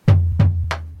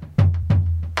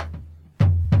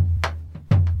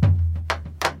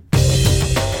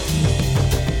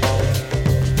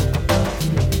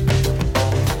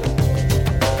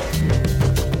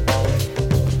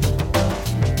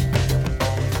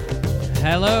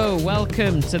Hello,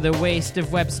 welcome to the Waste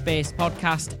of Web Space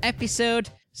podcast, episode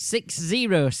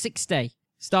 6060,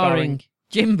 starring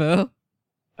Jimbo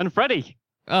and Freddie.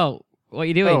 Oh, what are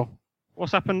you doing? Oh,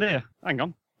 what's happened here? Hang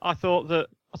on. I thought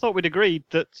we'd agreed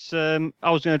that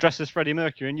I was going to dress as Freddie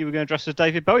Mercury and you were going to dress as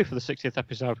David Bowie for the 60th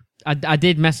episode. I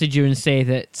did message you and say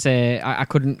that I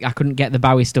couldn't get the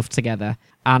Bowie stuff together,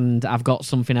 and I've got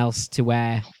something else to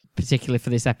wear, particularly for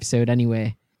this episode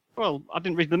anyway. Well, I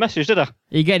didn't read the message, did I? Are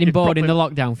you getting bored in the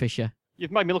lockdown, Fisher?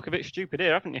 You've made me look a bit stupid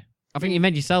here, haven't you? I think you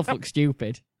made yourself look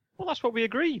stupid. Well, that's what we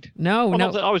agreed. No. We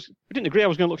didn't agree I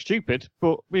was going to look stupid,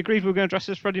 but we agreed we were going to dress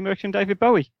as Freddie Mercury and David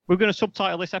Bowie. We're going to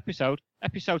subtitle this episode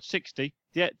 60,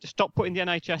 to stop putting the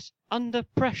NHS under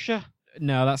pressure.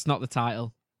 No, that's not the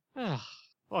title.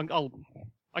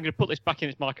 I'm going to put this back in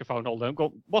its microphone. Hold on.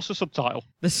 Go. What's the subtitle?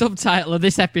 The subtitle of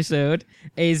this episode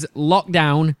is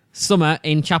Lockdown Summer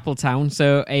in Chapeltown,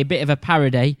 so a bit of a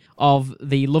parody of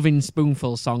the Loving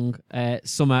Spoonful song,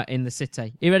 Summer in the City.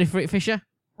 Are you ready for it, Fisher?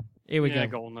 Here we go. Yeah,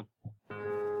 go on then.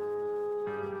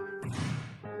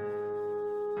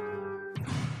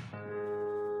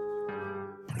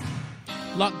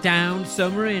 Lockdown,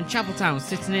 summer in Chapeltown,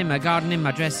 sitting in my garden in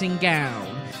my dressing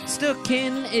gown. Stuck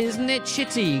in, isn't it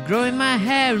shitty? Growing my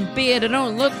hair and beard, I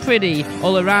don't look pretty.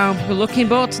 All around, people looking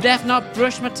bored to death, not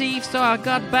brush my teeth, so I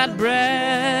got bad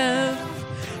breath.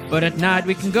 But at night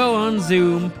we can go on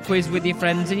Zoom, quiz with your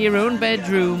friends in your own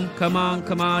bedroom. Come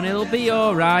on, it'll be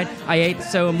alright. I ate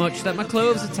so much that my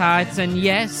clothes are tight, and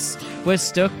yes, we're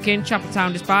stuck in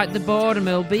Chapeltown despite the boredom.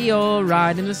 It'll be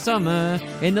alright in the summer,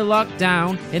 in the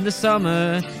lockdown, in the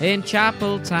summer, in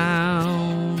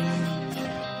Chapeltown.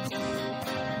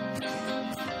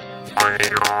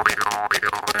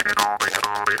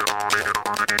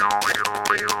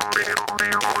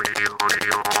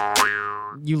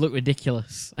 You look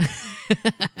ridiculous.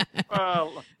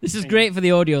 Well, this is great for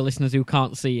the audio listeners who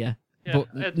can't see you,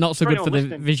 but not so good for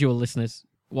the visual listeners,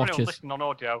 watchers. Listening on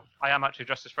audio, I am actually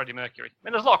dressed as Freddie Mercury. I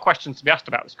mean, there's a lot of questions to be asked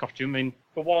about this costume. I mean,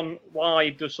 for one, why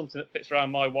does something that fits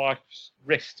around my wife's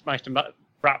wrist manage to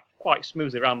wrap quite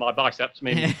smoothly around my biceps? I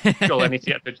mean, surely I need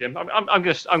to get to the gym. I'm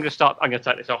going to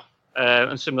take this off.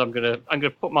 And similarly, I'm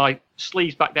going to put my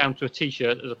sleeves back down to a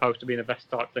t-shirt as opposed to being a vest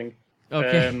type thing.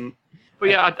 Okay. But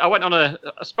yeah, I went on I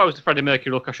suppose the Freddie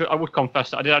Mercury look. I would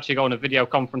confess that I did actually go on a video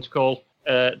conference call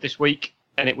this week,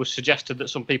 and it was suggested that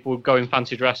some people would go in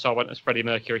fancy dress, so I went as Freddie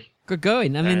Mercury. Good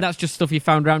going. I mean, that's just stuff you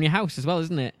found around your house as well,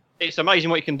 isn't it? It's amazing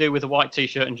what you can do with a white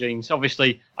t-shirt and jeans.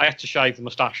 Obviously, I had to shave the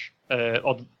moustache.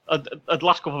 The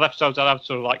last couple of episodes, I had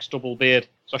sort of like stubble beard,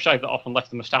 so I shaved that off and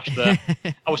left the moustache there.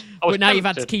 I was but now tempted. You've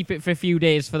had to keep it for a few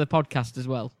days for the podcast as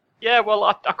well. Yeah, well,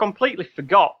 I completely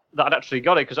forgot that I'd actually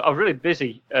got it because I was really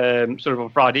busy sort of on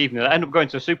Friday evening. I ended up going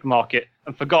to a supermarket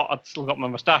and forgot I'd still got my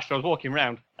moustache, so I was walking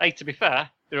around. Hey, to be fair,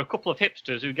 there were a couple of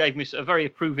hipsters who gave me a very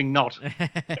approving nod,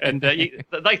 and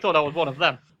they thought I was one of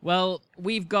them. Well,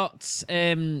 we've got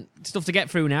stuff to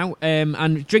get through now,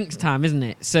 and drinks time, isn't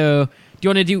it? So, do you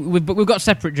want to do... We've got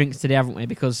separate drinks today, haven't we?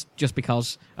 Because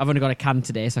I've only got a can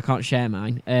today, so I can't share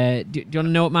mine. Do you want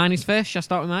to know what mine is first? Shall I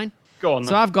start with mine? Go on, then.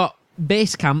 So I've got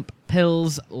Basecamp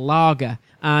Pils Lager,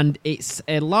 and it's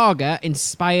a lager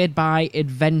inspired by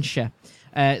adventure.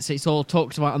 So it's all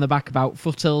talks about on the back about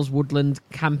foothills, woodland,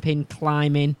 camping,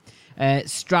 climbing,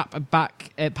 strap a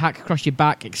pack across your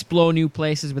back, explore new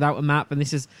places without a map, and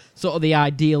this is sort of the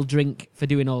ideal drink for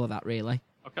doing all of that, really.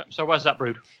 Okay, so where's that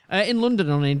brewed? In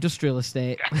London on an industrial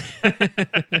estate.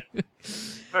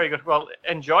 Very good. Well,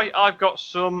 enjoy. I've got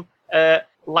some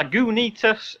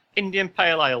Lagunitas Indian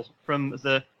Pale Ale from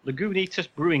the Lagunitas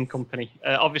Brewing Company.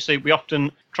 Obviously, we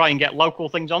often try and get local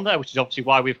things on there, which is obviously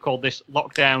why we've called this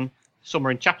Lockdown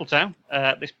Summer in Chapeltown,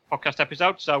 this podcast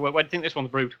episode. So where do you think this one's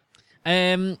brewed?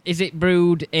 Is it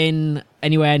brewed in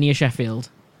anywhere near Sheffield?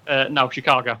 No,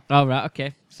 Chicago. Oh, right,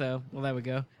 okay. So, well, there we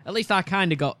go. At least I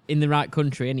kind of got in the right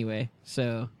country anyway.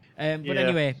 So, but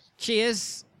anyway,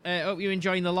 cheers. Hope you're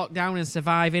enjoying the lockdown and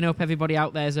surviving. Hope everybody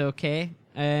out there's okay.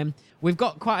 We've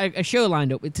got quite a show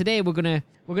lined up. Today we're gonna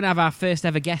have our first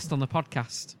ever guest on the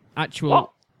podcast.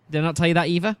 What? Did I not tell you that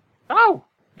either? Oh,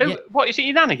 Yeah. What, is it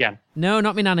your nan again? No,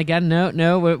 not my nan again.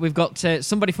 No. We've got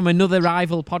somebody from another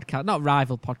rival podcast. Not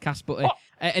rival podcast, but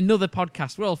another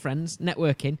podcast. We're all friends,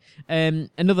 networking.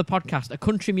 Another podcast, a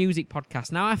country music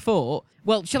podcast. Now I thought,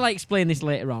 well, shall I explain this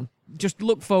later on? Just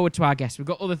look forward to our guests. We've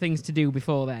got other things to do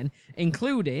before then,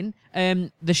 including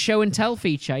the show and tell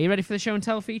feature. Are you ready for the show and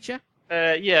tell feature?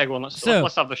 Yeah, go on. Let's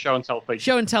have the show and tell feature.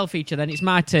 Show and tell feature, then. It's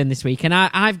my turn this week, and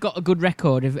I've got a good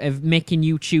record of making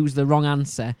you choose the wrong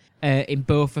answer in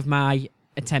both of my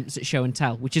attempts at show and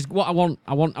tell, which is what I want.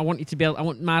 I want you to be able, I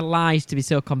want my lies to be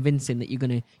so convincing that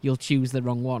you'll choose the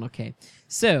wrong one. Okay.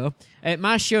 So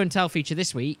my show and tell feature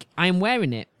this week, I am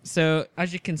wearing it. So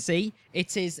as you can see,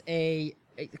 it is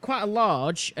quite a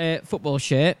large football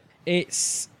shirt.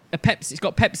 It's a Pepsi. It's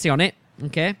got Pepsi on it.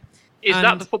 Okay. Is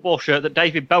that the football shirt that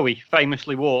David Bowie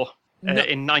famously wore in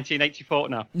 1984?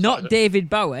 No, not David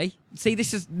Bowie. See,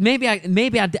 this is maybe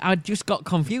I just got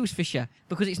confused, Fisher,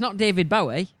 because it's not David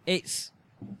Bowie. It's.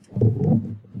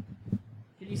 Can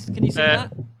you see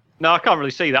that? No, I can't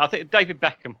really see that. I think David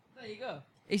Beckham. There you go.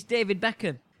 It's David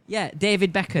Beckham. Yeah,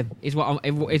 David Beckham is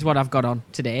what I've got on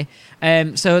today.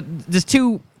 So there's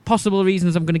two possible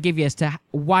reasons I'm going to give you as to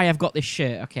why I've got this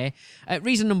shirt. Okay,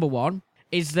 reason number one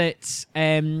is that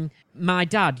my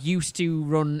dad used to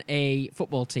run a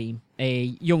football team,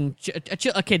 a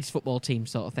kids football team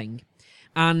sort of thing,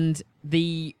 and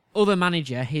the other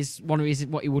manager,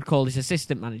 what he would call his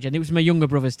assistant manager, and it was my younger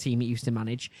brother's team he used to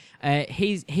manage.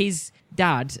 His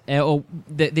dad, or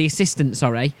the assistant,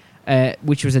 sorry,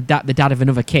 which was the dad of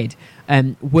another kid,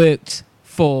 worked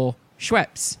for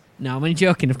Schweppes. No, I'm only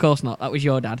joking, of course not. That was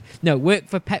your dad. No, worked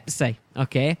for Pepsi,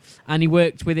 okay? And he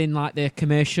worked within like the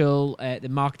commercial, the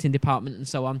marketing department and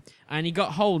so on. And he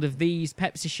got hold of these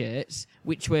Pepsi shirts,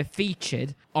 which were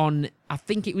featured on, I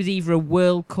think it was either a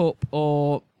World Cup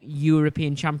or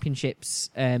European Championships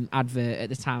advert at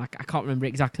the time. I can't remember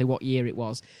exactly what year it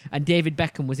was. And David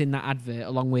Beckham was in that advert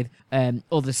along with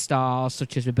other stars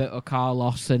such as Roberto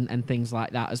Carlos and things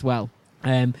like that as well.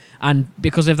 And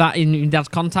because of that, in Dad's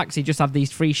contacts, he just had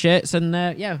these free shirts, and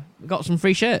got some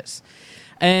free shirts.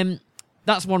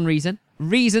 That's one reason.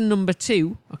 Reason number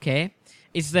two, okay,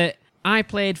 is that I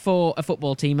played for a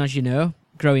football team, as you know,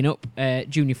 growing up,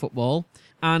 junior football,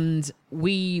 and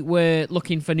we were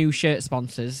looking for new shirt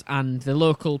sponsors, and the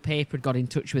local paper had got in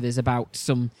touch with us about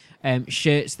some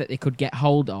shirts that they could get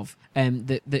hold of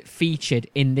that featured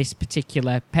in this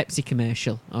particular Pepsi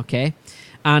commercial, okay?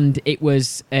 And it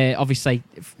was obviously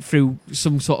through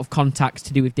some sort of contacts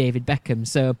to do with David Beckham.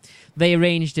 So they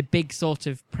arranged a big sort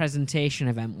of presentation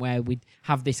event where we'd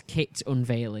have this kit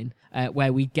unveiling,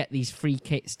 where we'd get these free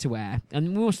kits to wear.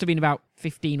 And we must have been about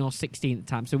 15 or 16 at the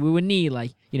time. So we were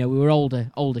nearly, we were older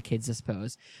kids, I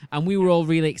suppose. And we were all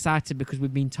really excited because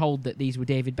we'd been told that these were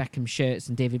David Beckham shirts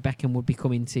and David Beckham would be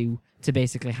coming to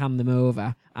basically hand them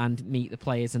over and meet the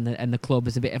players and the club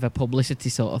as a bit of a publicity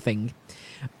sort of thing.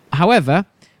 However,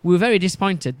 we were very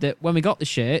disappointed that when we got the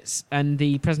shirts and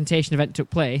the presentation event took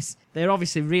place, they're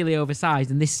obviously really oversized,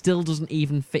 and this still doesn't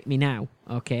even fit me now,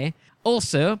 okay?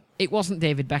 Also, it wasn't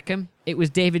David Beckham. It was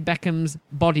David Beckham's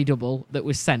body double that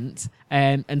was sent,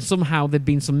 and somehow there'd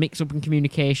been some mix-up in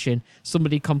communication.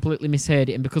 Somebody completely misheard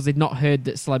it, and because they'd not heard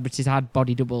that celebrities had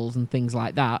body doubles and things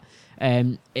like that,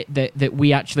 that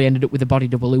we actually ended up with a body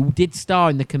double who did star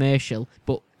in the commercial,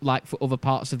 but like for other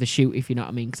parts of the shoot, if you know what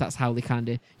I mean, because that's how they kind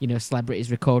of, celebrities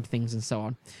record things and so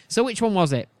on. So which one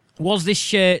was it? Was this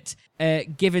shirt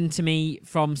given to me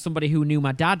from somebody who knew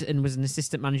my dad and was an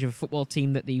assistant manager of a football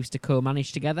team that they used to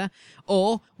co-manage together?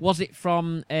 Or was it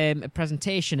from a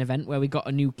presentation event where we got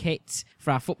a new kit for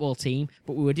our football team,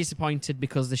 but we were disappointed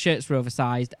because the shirts were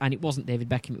oversized and it wasn't David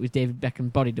Beckham, it was David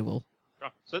Beckham body double?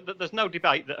 So there's no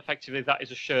debate that effectively that is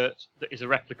a shirt that is a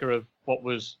replica of what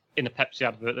was in a Pepsi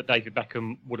advert that David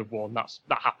Beckham would have worn. That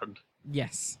happened.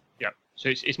 Yes. Yeah. So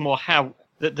it's more how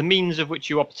the means of which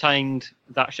you obtained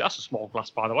that shirt. That's a small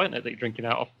glass, by the way, isn't it, that you're drinking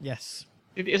out of? Yes.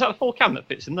 Is that a full can that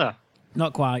fits in there?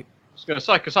 Not quite. I was going to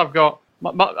say, because I've got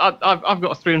I've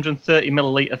got a 330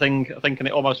 milliliter thing, I think, and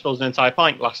it almost fills an entire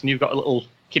pint glass, and you've got a little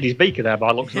kiddie's beaker there by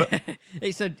the looks of it.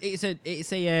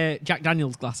 it's a Jack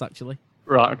Daniel's glass, actually.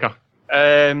 Right. Okay.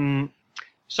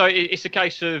 So it's a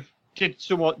case of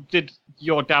did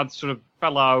your dad's sort of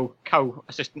fellow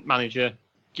co-assistant manager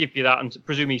give you that and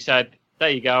presume he said, there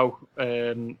you go,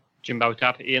 Jimbo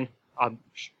Dad, Ian, are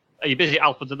you busy at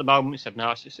Alfred's at the moment? He said,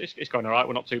 no, it's going all right,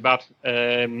 we're not too bad.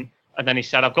 And then he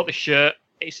said, I've got this shirt,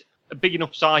 it's a big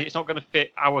enough size, it's not going to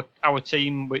fit our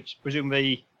team, which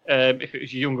presumably, if it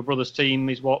was your younger brother's team,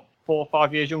 is what, 4 or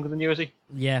 5 years younger than you, is he?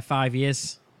 Yeah, 5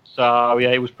 years. So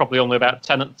yeah, he was probably only about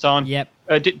 10 at the time. Yep.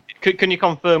 Can you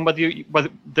confirm whether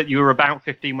that you were about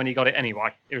 15 when you got it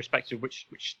anyway, irrespective of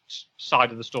which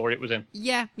side of the story it was in?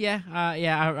 Yeah.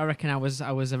 I reckon I was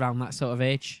around that sort of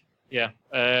age. Yeah.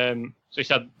 So he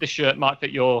said this shirt might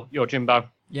fit your Jimbo.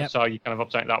 Yeah. So you kind of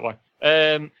obtained it that way.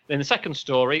 Then the second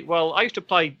story. Well, I used to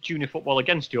play junior football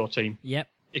against your team. Yep.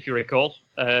 If you recall.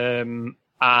 And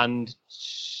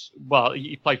well,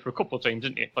 you played for a couple of teams,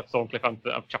 didn't you? Like Thorncliffe and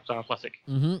Chapel Town Athletic.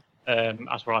 Mm-hmm.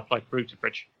 As where I played for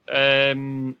Uterbridge.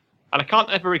 and I can't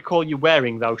ever recall you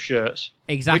wearing those shirts.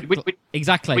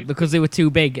 Exactly, because they were too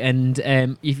big, and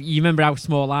if you remember how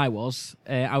small I was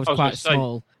quite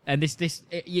small, and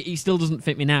it still doesn't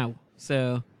fit me now.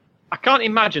 So I can't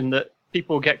imagine that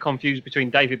people get confused between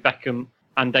David Beckham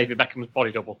and David Beckham's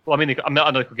body double. Well, I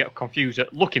know they could get confused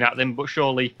at looking at them, but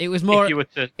surely it was more. If you were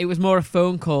to... It was more a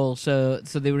phone call, so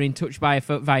they were in touch via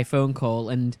phone call,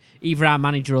 and either our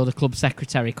manager or the club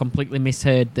secretary completely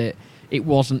misheard that it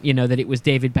wasn't, that it was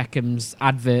David Beckham's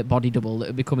advert body double that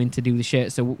would be coming to do the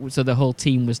shirt. So the whole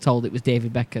team was told it was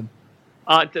David Beckham.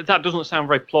 That doesn't sound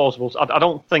very plausible. So I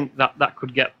don't think that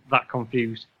could get that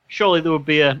confused. Surely there would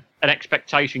be an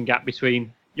expectation gap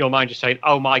between your manager saying,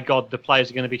 "Oh my God, the players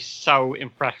are going to be so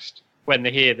impressed when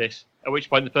they hear this." At which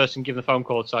point the person giving the phone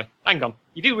call would say, "Hang on,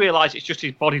 you do realise it's just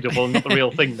his body double and not the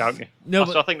real thing, don't you?" No,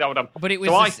 so I think that would happen. But it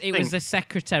was the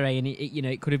secretary, and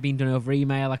it could have been done over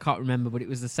email. I can't remember, but it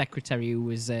was the secretary who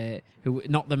was who,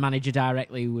 not the manager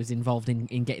directly, who was involved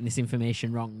in getting this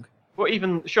information wrong. Well,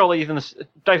 surely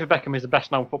David Beckham is the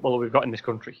best known footballer we've got in this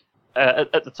country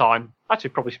at the time.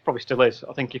 Actually, probably still is.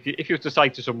 I think if you were to say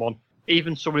to someone,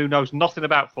 even someone who knows nothing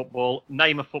about football,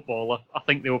 name a footballer, I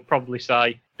think they would probably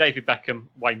say David Beckham,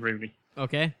 Wayne Rooney.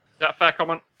 Okay. Is that a fair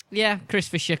comment? Yeah, Chris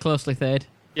Fisher closely third.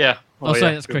 Yeah. Well,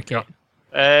 sorry, that's cricket.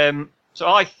 So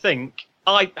I think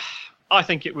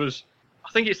it was. I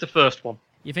think it's the first one.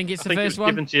 You think it's the first one?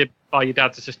 Given to you by your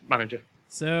dad's assistant manager.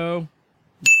 So,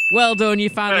 well done. You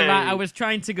finally right. I was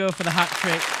trying to go for the hat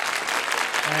trick,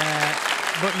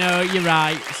 but no, you're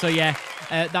right. So yeah.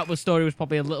 That story was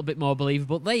probably a little bit more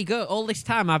believable. There you go. All this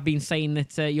time I've been saying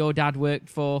that your dad worked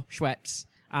for Schweppes,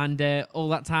 and all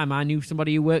that time I knew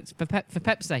somebody who worked for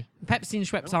Pepsi. Pepsi and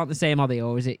Schweppes aren't the same, are they?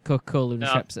 Or is it Coca-Cola and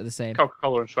Schweppes are the same?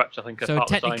 Coca-Cola and Schweppes, I think. So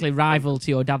technically rival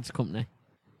to your dad's company.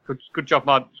 Good job,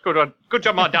 my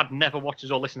dad never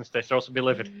watches or listens to this, or else he'll be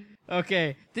livid.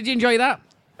 Okay. Did you enjoy that?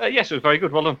 Yes, it was very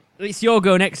good. Well done. It's your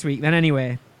go next week then,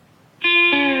 anyway.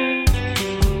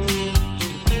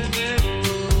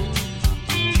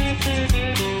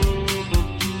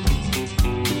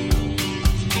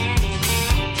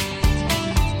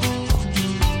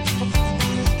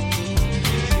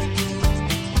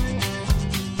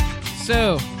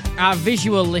 So, our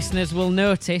visual listeners will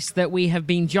notice that we have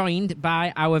been joined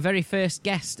by our very first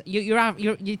guest.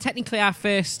 You're technically our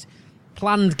first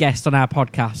planned guest on our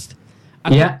podcast.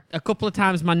 A couple of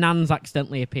times my nan's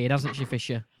accidentally appeared, hasn't she,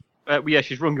 Fisher? Yeah,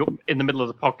 she's rung up in the middle of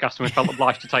the podcast and we felt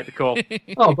obliged to take the call.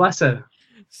 Oh, bless her.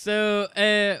 So,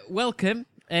 welcome.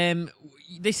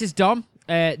 This is Dom.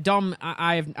 Dom,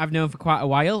 I've known for quite a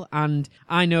while, and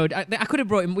I know I could have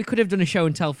brought him. We could have done a show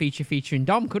and tell featuring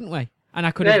Dom, couldn't we? And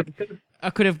I could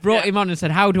have brought him on and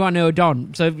said, "How do I know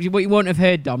Don?" So you won't have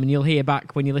heard Dom, and you'll hear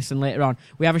back when you listen later on.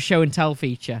 We have a show and tell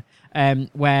feature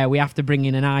where we have to bring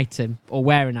in an item or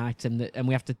wear an item, and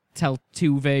we have to tell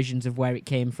two versions of where it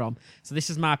came from. So this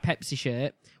is my Pepsi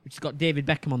shirt, which has got David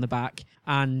Beckham on the back,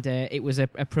 and it was a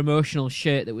promotional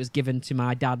shirt that was given to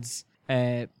my dad's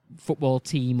football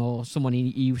team or someone he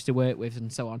used to work with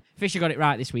and so on. Fisher got it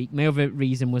right this week. My other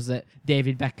reason was that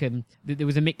David Beckham, there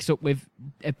was a mix-up with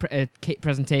a kit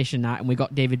presentation night and we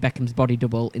got David Beckham's body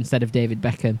double instead of David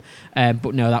Beckham.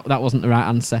 But no, that wasn't the right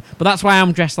answer. But that's why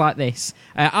I'm dressed like this.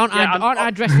 Aren't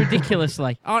I dressed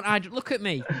ridiculously? Look at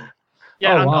me.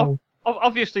 Yeah, wow.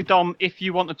 Obviously, Dom, if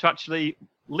you wanted to actually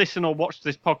listen or watch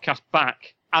this podcast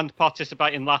back and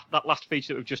participate in that last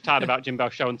feature that we've just had about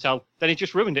Jimbo's show and tell, then he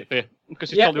just ruined it for you because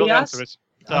he's told you what the answer is.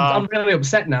 So, I'm really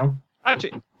upset now.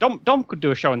 Actually, Dom could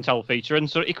do a show and tell feature, and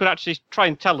so he could actually try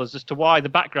and tell us as to why the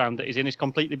background that he's in is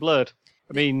completely blurred.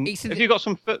 I mean, have you got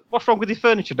what's wrong with your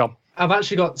furniture, Dom? I've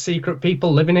actually got secret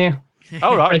people living here.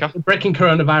 Oh, right. Okay. Breaking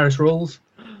coronavirus rules.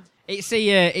 It's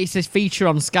a feature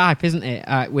on Skype, isn't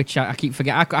it? Which I keep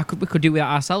forgetting. We could do that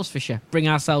ourselves, Fisher. Bring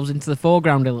ourselves into the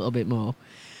foreground a little bit more.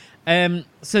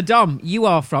 So Dom, you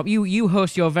are you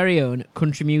host your very own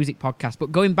country music podcast,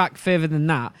 but going back further than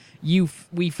that,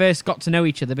 we first got to know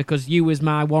each other because you was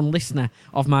my one listener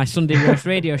of my Sunday roast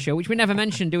radio show, which we never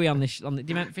mentioned, do we? Do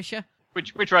you mean Fisher?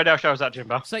 Which radio show is that,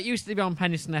 Jimbo? So it used to be on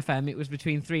Penistone FM. It was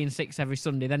between 3 and 6 every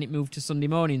Sunday. Then it moved to Sunday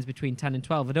mornings between 10 and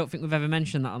 12. I don't think we've ever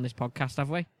mentioned that on this podcast, have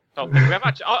we? Don't think we have.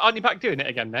 Actually, aren't you back doing it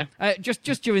again now?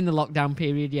 Just during the lockdown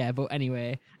period, yeah. But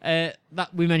anyway,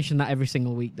 that we mention that every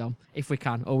single week, Dom, if we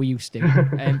can, or we used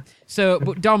to.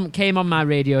 But Dom came on my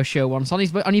radio show once on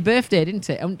your birthday, didn't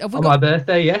it? My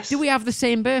birthday, yes. Do we have the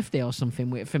same birthday or something?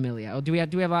 We're familiar, or do we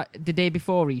have like the day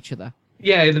before each other?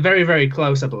 Yeah, they're very, very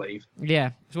close, I believe.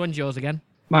 Yeah. So when's yours again?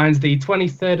 Mine's the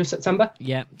 23rd of September.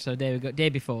 Yeah, so there we go. Day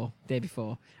before.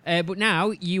 But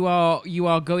now you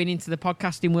are going into the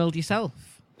podcasting world yourself.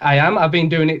 I am. I've been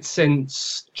doing it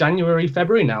since January,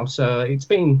 February now, so it's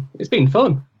been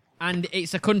fun. And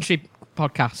it's a country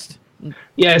podcast.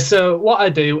 Yeah, so what I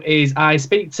do is I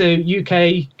speak to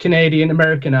UK, Canadian,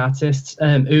 American artists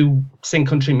who sing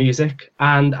country music,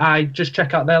 and I just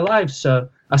check out their lives. So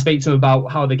I speak to them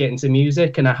about how they get into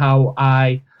music and how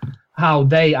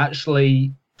they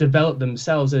actually develop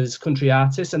themselves as country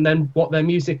artists, and then what their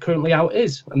music currently out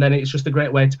is. And then it's just a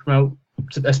great way to promote,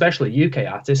 especially UK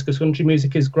artists, because country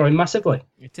music is growing massively.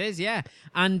 It is, yeah.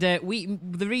 And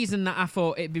the reason that I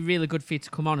thought it'd be really good for you to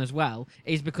come on as well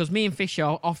is because me and Fisher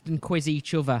often quiz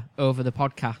each other over the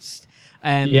podcast.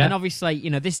 And obviously,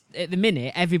 you know, this at the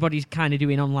minute, everybody's kind of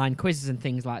doing online quizzes and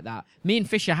things like that. Me and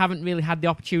Fisher haven't really had the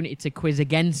opportunity to quiz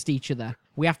against each other.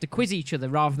 We have to quiz each other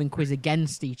rather than quiz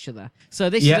against each other. So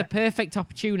this is a perfect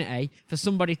opportunity for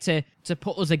somebody to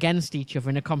put us against each other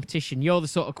in a competition. You're the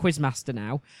sort of quiz master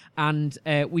now, and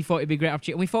we thought it'd be a great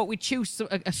opportunity. And we thought we'd choose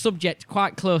a subject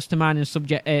quite close to mine and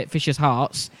Fisher's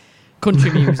hearts,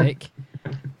 country music.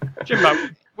 Jimbo,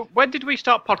 when did we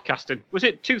start podcasting? Was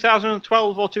it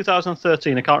 2012 or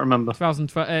 2013? I can't remember.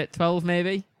 2012,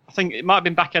 maybe? I think it might have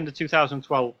been back end of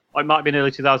 2012. Or it might have been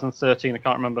early 2013. I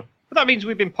can't remember. But that means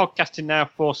we've been podcasting now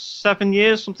for 7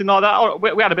 years, something like that. Or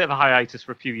we had a bit of a hiatus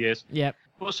for a few years. Yep.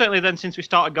 But certainly then, since we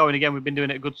started going again, we've been doing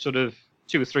it a good sort of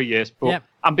 2 or 3 years. But, yep.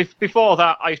 And before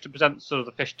that, I used to present sort of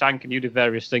the Fish Tank, and you did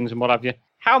various things and what have you.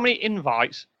 How many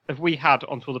invites have we had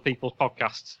onto other people's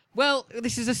podcasts? Well,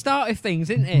 this is the start of things,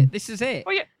 isn't it? This is it.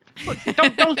 Well, yeah.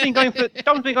 Dom's been going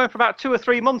for about 2 or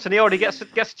 3 months, and he already gets a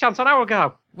chance on our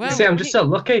go. Well, you see, I'm just so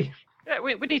lucky. Yeah,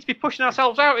 we need to be pushing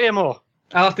ourselves out here more.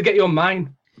 I'll have to get you on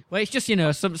mine. Well, it's just, you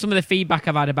know, some of the feedback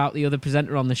I've had about the other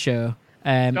presenter on the show.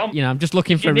 Dom, you know, I'm just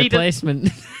looking for a replacement.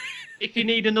 If you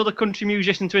need another country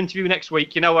musician to interview next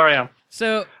week, you know where I am.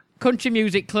 So, country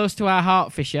music close to our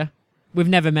heart, Fisher. We've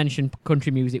never mentioned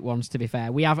country music once, to be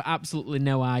fair. We have absolutely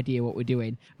no idea what we're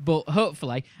doing. But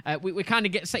hopefully, we kind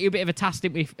of set you a bit of a task,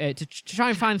 didn't we, to try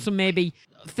and find some maybe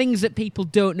things that people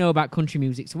don't know about country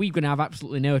music. So we're going to have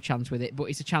absolutely no chance with it, but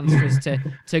it's a chance for us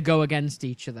to go against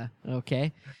each other.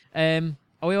 Okay.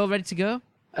 Are we all ready to go?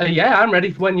 Yeah, I'm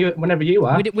ready whenever you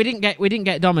are. We didn't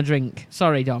get Dom a drink.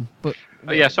 Sorry, Dom. But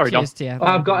yeah, sorry, Dom. To you. Well,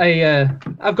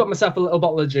 I've got myself a little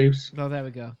bottle of juice. Oh, there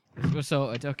we go. We're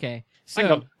sorted. Okay. So,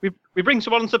 hang on. We bring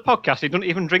someone onto the podcast. He doesn't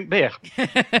even drink beer.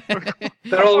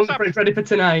 They're all ready for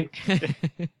tonight.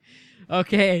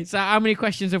 Okay. So how many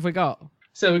questions have we got?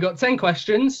 So we've got 10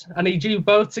 questions. I need you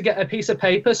both to get a piece of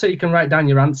paper so you can write down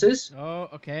your answers. Oh,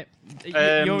 okay.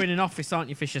 You're in an office, aren't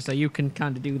you, Fisher? So you can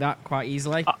kind of do that quite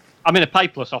easily. I'm in a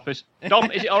paperless office. Dom,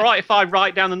 is it all right if I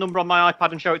write down the number on my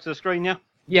iPad and show it to the screen, yeah?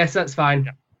 Yes, that's fine.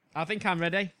 Yeah. I think I'm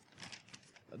ready.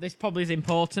 This probably is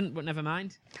important, but never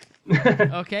mind.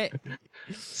 Okay.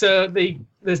 So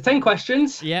there's 10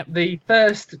 questions. Yep. The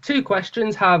first 2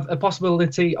 questions have a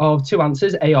possibility of 2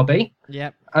 answers, A or B.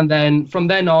 Yep. And then from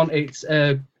then on, it's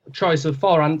a choice of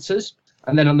 4 answers.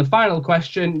 And then on the final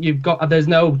question, there's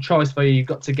no choice for you. You've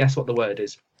got to guess what the word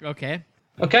is. Okay.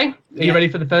 Okay. Are you ready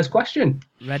for the first question?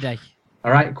 Ready.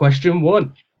 All right. Question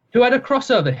 1. Who had a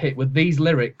crossover hit with these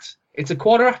lyrics? It's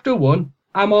 1:15.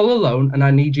 I'm all alone and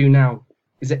I need you now.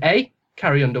 Is it A,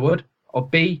 Carrie Underwood, or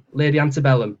B, Lady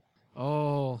Antebellum?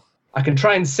 Oh. I can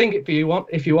try and sing it for you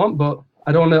if you want, but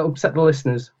I don't want to upset the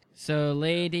listeners. So,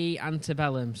 Lady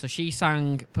Antebellum. So she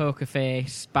sang Poker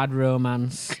Face, Bad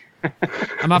Romance.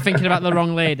 Am I thinking about the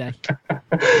wrong lady?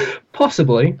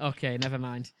 Possibly. Okay, never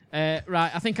mind.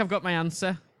 Right, I think I've got my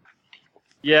answer.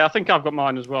 Yeah, I think I've got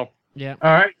mine as well. Yeah.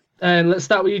 All right. Let's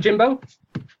start with you, Jimbo.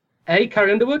 A,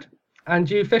 Carrie Underwood. And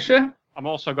you, Fisher? I'm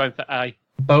also going for A.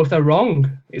 Both are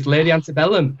wrong. It's Lady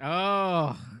Antebellum.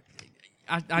 Oh.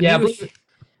 I knew...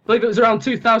 I believe it was around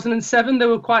 2007. They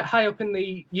were quite high up in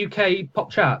the UK pop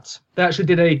charts. They actually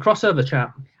did a crossover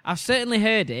chart. I've certainly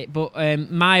heard it, but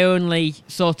my only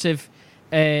sort of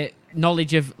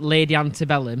knowledge of Lady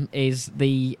Antebellum is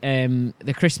the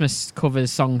Christmas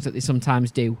covers songs that they sometimes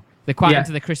do. They're quite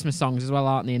into the Christmas songs as well,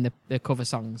 aren't they, in the cover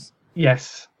songs?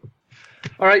 Yes.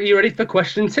 All right, you ready for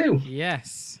question 2?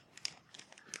 Yes.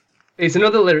 It's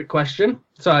another lyric question,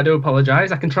 so I do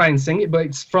apologise. I can try and sing it, but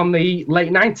it's from the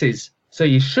late 90s, so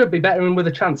you should be better and with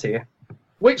a chance here.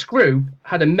 Which group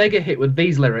had a mega hit with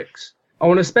these lyrics? I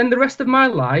want to spend the rest of my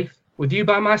life with you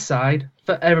by my side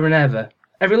forever and ever.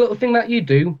 Every little thing that you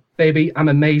do, baby, I'm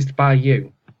amazed by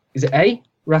you. Is it A,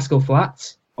 Rascal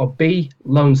Flatts, or B,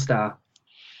 Lone Star?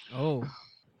 Oh.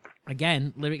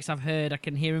 Again, lyrics I've heard, I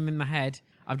can hear them in my head.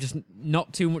 I've just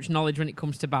not too much knowledge when it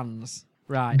comes to bands.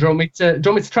 Right. Do you want me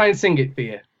to try and sing it for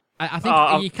you? I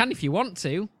think you can if you want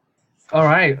to. All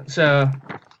right. So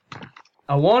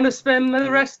I want to spend the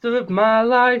rest of my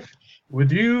life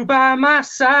with you by my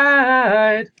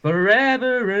side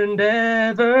forever and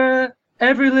ever.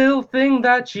 Every little thing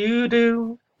that you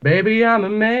do, baby, I'm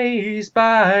amazed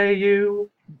by you.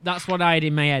 That's what I had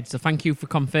in my head, so thank you for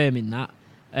confirming that.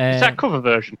 Is that a cover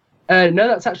version? No,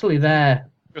 that's actually there.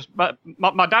 Because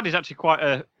my dad is actually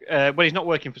quite when he's not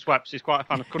working for Sweps, he's quite a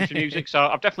fan of country music. So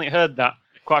I've definitely heard that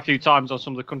quite a few times on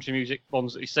some of the country music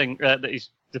ones that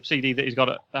the CD that he's got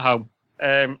at home.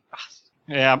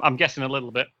 Yeah, I'm guessing a little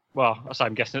bit. Well, I say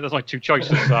I'm guessing. There's only two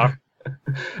choices. So Are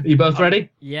you both ready?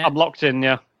 Yeah. I'm locked in.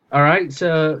 Yeah. All right.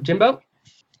 So Jimbo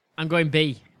I'm going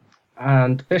B.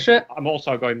 and Fisher, I'm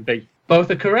also going B.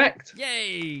 both are correct.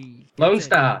 Yay! Lone That's it.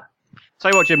 Star. Tell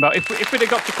you what, Jimbo, if we'd have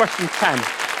got to question 10,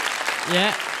 Yeah.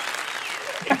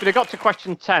 if we'd have got to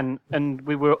question 10 and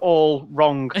we were all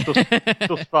wrong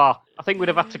thus far, I think we'd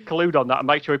have had to collude on that and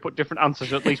make sure we put different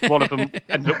answers. At least one of them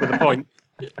ended up with a point.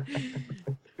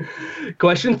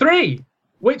 Question 3.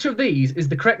 Which of these is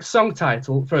the correct song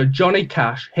title for a Johnny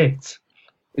Cash hit?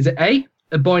 Is it A,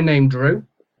 A Boy Named Drew,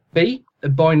 B, A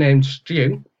Boy Named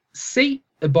Stu, C,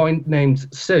 A Boy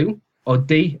Named Sue, or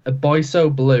D, A Boy So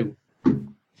Blue?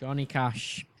 Johnny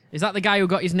Cash. Is that the guy who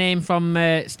got his name from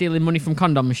stealing money from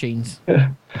condom machines?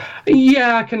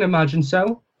 Yeah, I can imagine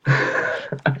so.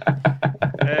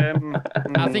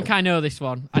 I think I know this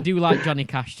one. I do like Johnny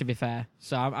Cash, to be fair.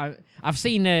 So I've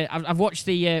seen, I've watched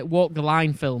the Walk the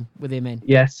Line film with him in.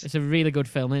 Yes. It's a really good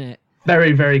film, isn't it?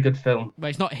 Very, very good film. Well,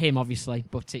 it's not him, obviously,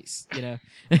 but it's, you know.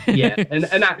 Yeah,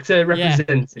 an actor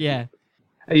representing. Yeah.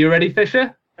 Are you ready,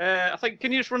 Fisher? I think,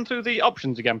 can you just run through the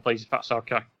options again, please, if that's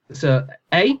okay? So,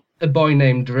 A Boy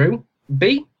Named Drew,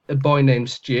 B, A Boy Named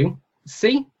Stu,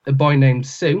 C, A Boy Named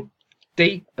Sue,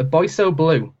 D, A Boy So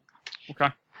Blue. Okay.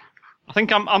 I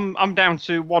think I'm down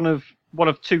to one of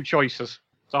two choices.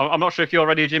 So I'm not sure if you're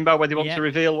ready, Jimbo, whether you want to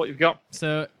reveal what you've got.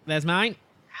 So there's mine.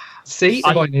 C,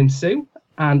 A Boy Named Sue,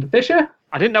 and Fisher.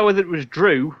 I didn't know whether it was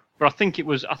Drew, but I think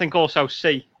also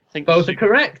C. I think Both Sue. are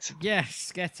correct.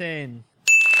 Yes, get in.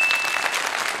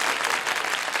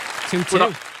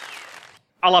 2-2.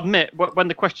 I'll admit, when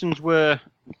the questions when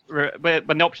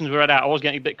the options were read out, I was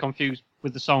getting a bit confused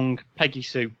with the song Peggy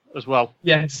Sue as well.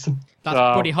 Yes. That's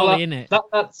Buddy Holly, isn't it?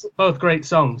 That's both great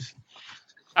songs.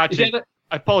 Actually,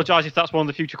 I apologise if that's one of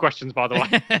the future questions, by the way.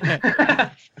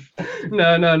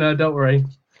 No, don't worry.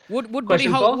 Would Buddy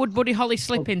Question four? Would Buddy Holly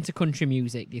slip into country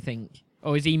music, do you think?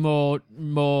 Or is he more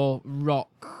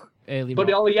rock, early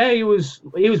Buddy rock? Holly, yeah, he was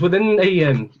within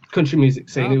the country music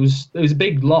scene. Oh. It was a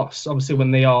big loss, obviously, when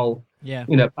they all Yeah.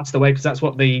 passed away, because that's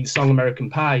what the song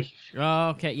American Pie Oh,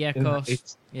 okay, yeah, of course.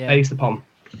 it's Yeah. based upon.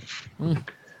 Mm.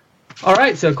 All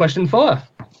right, so question 4.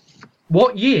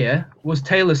 What year was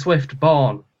Taylor Swift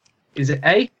born? Is it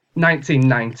A,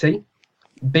 1990,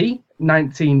 B,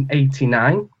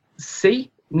 1989,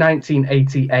 C,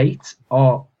 1988,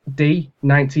 or D,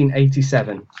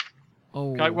 1987?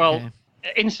 Oh, Okay, well,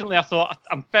 instantly I thought,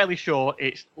 I'm fairly sure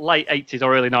it's late 80s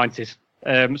or early 90s.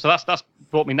 So that's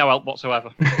brought me no help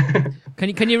whatsoever.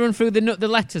 Can you run through the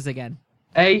letters again?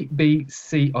 A, B,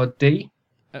 C, or D?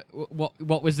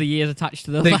 What was the years attached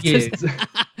to those The letters? years.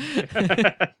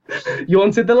 You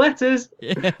wanted the letters?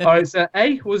 Yeah. All right, so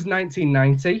A was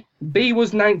 1990, B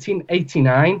was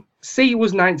 1989, C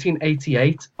was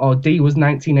 1988, or D was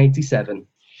 1987.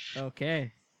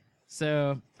 Okay.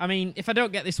 So, I mean, if I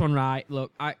don't get this one right,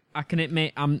 look, I can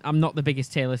admit I'm not the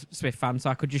biggest Taylor Swift fan, so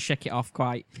I could just shake it off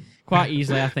quite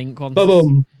easily, I think. Once.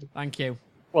 Boom. Thank you.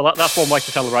 Well, that's one way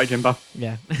to tell the right, Jimbo.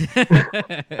 Yeah.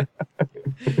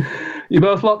 You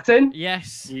both locked in?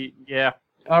 Yes. Yeah.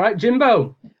 All right,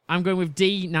 Jimbo. I'm going with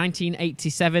D,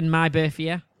 1987, my birth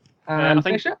year. And I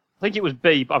think Fisher? it was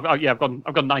B, but I've gone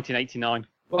 1989.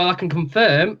 Well, I can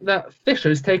confirm that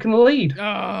Fisher's taken the lead.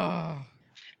 Oh.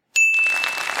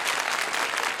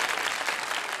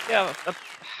 Yeah.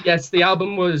 Yes, the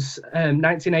album was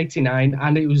 1989,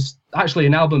 and it was actually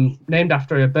an album named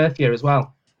after her birth year as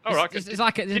well. All right. It's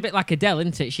a bit like Adele,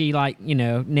 isn't it? She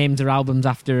names her albums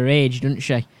after her age, doesn't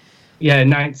she? Yeah,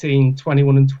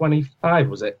 1921 and 25,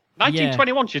 was it?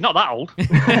 1921. She's not that old.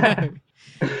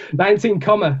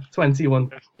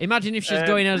 19,21. Imagine if she's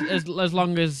going as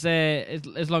long as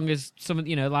some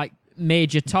like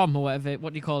Major Tom or whatever.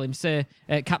 What do you call him, Sir?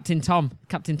 Captain Tom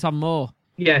Moore.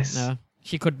 Yes. No,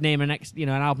 she could name an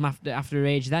album after her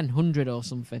age then, 100 or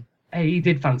something. Hey, he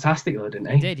did fantastic though, didn't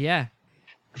he? He did, yeah.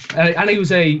 And he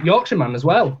was a Yorkshire man as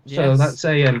well. So Yes. that's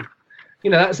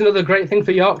that's another great thing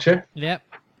for Yorkshire. Yep.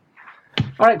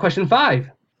 All right, question 5.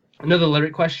 Another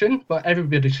lyric question, but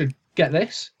everybody should get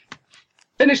this.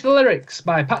 Finish the lyrics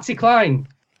by Patsy Cline.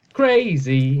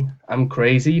 Crazy, I'm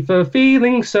crazy for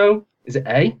feeling so. Is it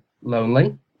A,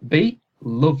 lonely, B,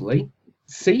 lovely,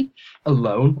 C,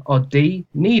 alone, or D,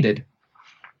 needed?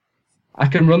 I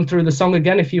can run through the song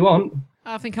again if you want.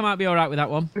 I think I might be all right with that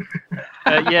one.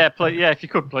 If you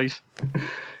could, please.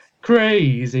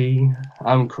 Crazy,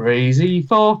 I'm crazy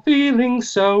for feeling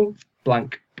so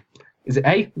blank. Is it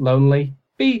A, lonely,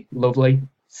 B, lovely,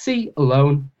 C,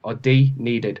 alone, or D,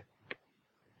 needed?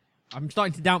 I'm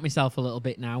starting to doubt myself a little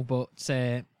bit now, but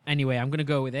anyway, I'm going to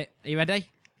go with it. Are you ready?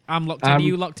 I'm locked in. Are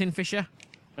you locked in, Fisher?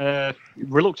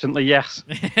 Reluctantly, yes.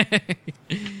 Good,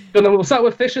 then we'll start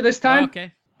with Fisher this time.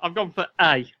 Okay. I've gone for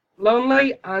A.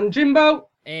 Lonely and Jimbo.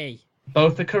 A.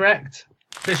 Both are correct.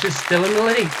 Fisher's still in the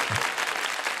lead.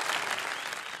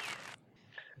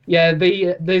 Yeah,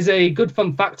 there's a good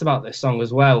fun fact about this song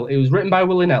as well. It was written by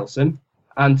Willie Nelson,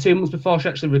 and 2 months before she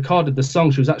actually recorded the song,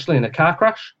 she was actually in a car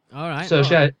crash. All right. So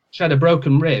she had a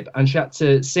broken rib, and she had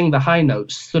to sing the high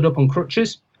notes stood up on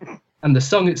crutches. And the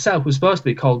song itself was supposed to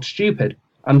be called Stupid.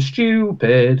 I'm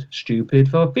stupid, stupid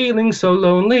for feeling so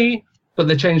lonely. But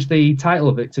they changed the title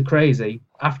of it to Crazy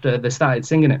after they started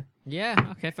singing it. Yeah,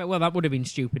 okay. Well, that would have been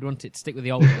stupid, wouldn't it, to stick with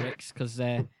the old lyrics, because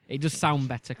it does sound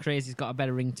better. Crazy's got a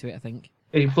better ring to it, I think.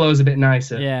 It flows a bit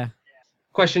nicer. Yeah.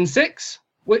 Question 6.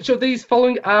 Which of these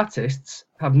following artists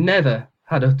have never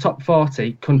had a top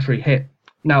 40 country hit?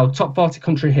 Now, top 40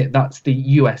 country hit, that's the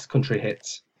US country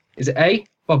hits. Is it A,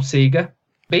 Bob Seger,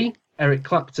 B, Eric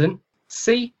Clapton,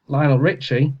 C, Lionel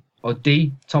Richie, or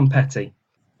D, Tom Petty?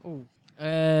 Oh.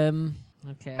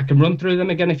 Okay. I can run through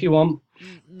them again if you want.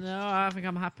 No, I think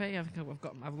I'm happy. I think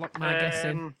I've locked my guess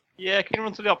in. Yeah, can you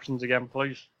run through the options again,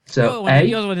 please? So,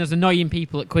 you're one of those annoying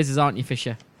people at quizzes, aren't you,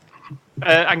 Fisher?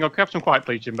 Hang on, can I have some quiet,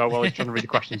 please, Jimbo, while he's trying to read the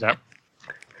questions out?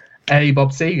 A,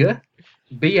 Bob Seger,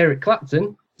 B, Eric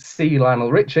Clapton, C,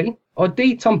 Lionel Richie, or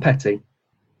D, Tom Petty?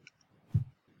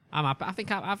 I'm happy.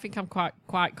 I think I'm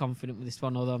quite confident with this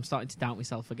one, although I'm starting to doubt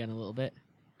myself again a little bit.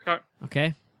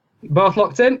 Okay. Both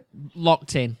locked in?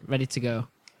 Locked in, ready to go.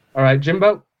 All right,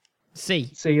 Jimbo.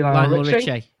 C, Lionel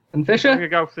Richie. And Fisher? I'm going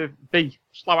to go for B,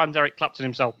 Slow Hands Eric Clapton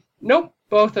himself. Nope,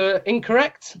 both are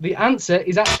incorrect. The answer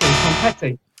is actually Tom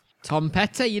Petty. Tom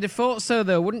Petty, you'd have thought so,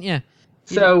 though, wouldn't you?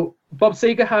 So, Bob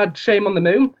Seger had Shame on the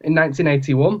Moon in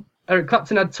 1981. Eric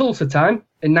Clapton had Tulsa Time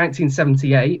in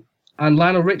 1978. And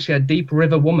Lionel Richie had Deep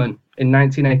River Woman in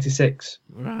 1986.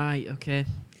 Right, okay.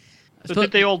 So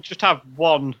did they all just have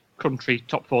one country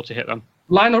top 40 hit then?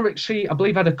 Lionel Richie, I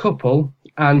believe, had a couple,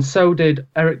 and so did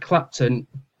Eric Clapton,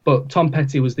 but Tom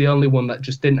Petty was the only one that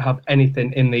just didn't have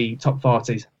anything in the top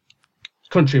 40s,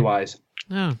 country-wise.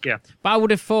 Oh. Yeah. But I would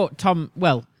have thought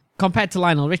compared to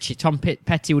Lionel Richie, Tom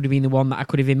Petty would have been the one that I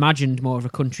could have imagined more of a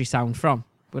country sound from.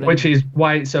 But which is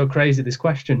why it's so crazy, this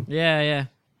question. Yeah.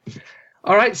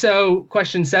 All right, so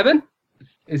question 7.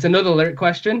 It's another lyric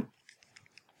question.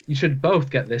 You should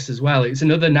both get this as well. It's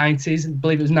another 90s. I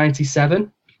believe it was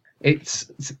 97.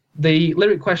 It's the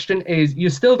lyric question is,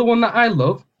 you're still the one that I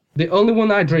love, the only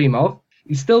one I dream of.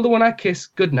 You're still the one I kiss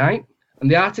goodnight. And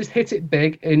the artist hit it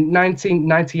big in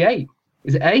 1998.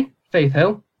 Is it A, Faith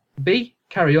Hill, B,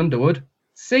 Carrie Underwood,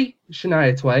 C,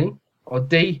 Shania Twain, or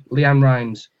D, Leanne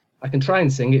Rimes? I can try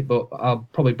and sing it, but I'll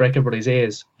probably break everybody's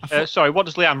ears. Sorry, what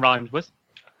does Leanne rhymes with?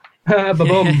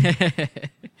 Ba-bum.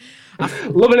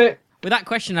 Loving it. With that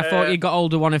question, I thought you got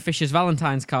older one of Fisher's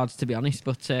Valentine's cards, to be honest.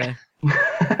 But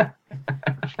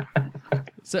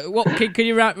so, what? Can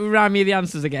you rhyme me the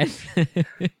answers again?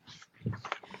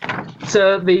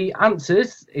 So the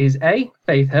answers is A,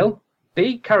 Faith Hill,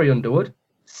 B, Carrie Underwood,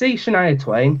 C, Shania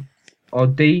Twain, or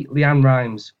D, Leanne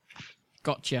Rimes.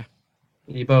 Gotcha.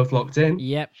 You both locked in.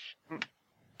 Yep.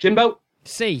 Jimbo.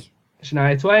 C.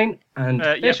 Shania Twain and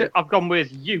Fisher. I've gone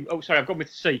with you. Oh, sorry, I've gone with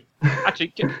C.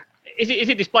 Actually, is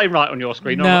it displaying right on your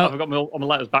screen? No. I've got my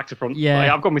letters back to front.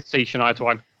 Yeah. I've gone with C, Shania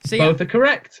Twain. C. Both are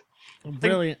correct.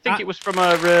 Brilliant. I think it was from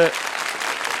a...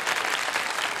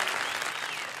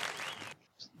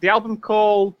 the album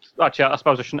called... Actually, I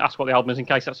suppose I shouldn't ask what the album is in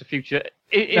case that's a future...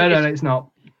 No, it's not.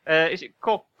 Is it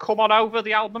called Come On Over,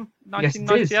 the album?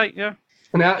 1998, yes, it is. Yeah.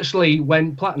 And it actually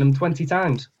went platinum 20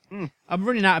 times. I'm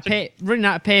running out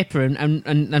of paper, and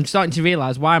I'm starting to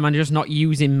realise why am I just not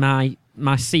using my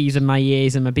C's and my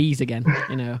A's and my B's again?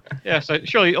 You know. Yeah. So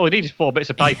surely all you need is 4 bits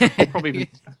of paper, probably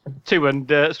 2, and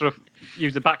sort of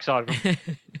use the backside of them.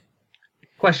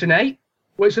 Question 8.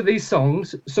 Which of these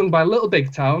songs, sung by Little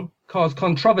Big Town, caused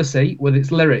controversy with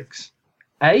its lyrics?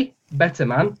 A, Better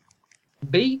Man,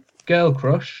 B, Girl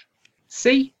Crush,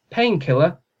 C,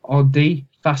 Painkiller, or D,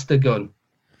 Faster Gun?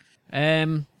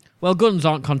 Well, guns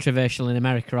aren't controversial in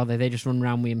America, are they? They just run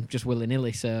around with them just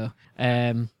willy-nilly, so...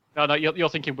 No, you're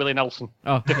thinking Willie Nelson.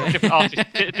 Oh,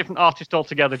 Different artist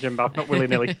altogether, Jimbo. Not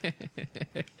willy-nilly.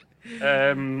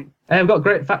 I've got a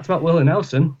great fact about Willie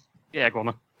Nelson. Yeah, go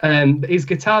on then. His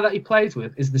guitar that he plays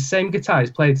with is the same guitar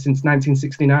he's played since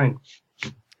 1969.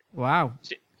 wow.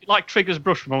 Like Trigger's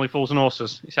brush from Only Fools and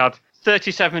Horses. It's had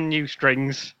 37 new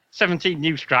strings, 17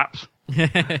 new straps.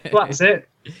 Well, that's it.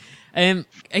 I'm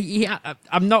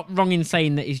not wrong in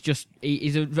saying that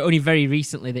he's only very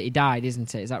recently that he died,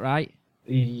 isn't it? Is that right?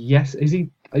 Yes. Is he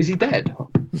dead?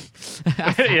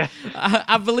 Yeah.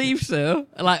 I believe so.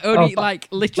 Like only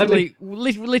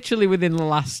literally within the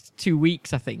last 2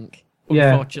 weeks, I think.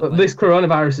 Yeah. Unfortunately. This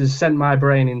coronavirus has sent my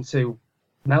brain into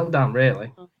meltdown,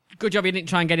 really. Good job you didn't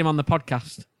try and get him on the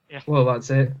podcast. Yeah. Well, that's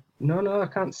it. No, I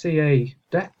can't see a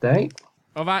death date.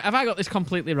 Have I got this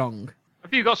completely wrong?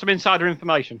 Have you got some insider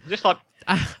information? Is this like...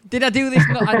 Did I do this?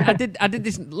 No, I did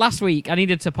this last week. I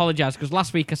needed to apologise because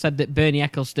last week I said that Bernie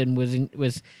Ecclestone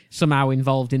was somehow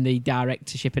involved in the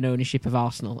directorship and ownership of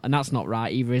Arsenal, and that's not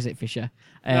right either, is it, Fisher?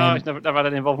 No, he's never had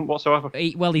any involvement whatsoever.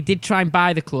 He did try and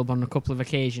buy the club on a couple of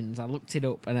occasions. I looked it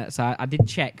up, and so I did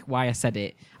check why I said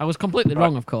it. I was completely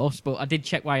wrong, of course, but I did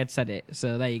check why I'd said it.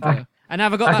 So there you go. And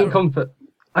have I got that?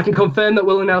 I can confirm that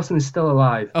Willie Nelson is still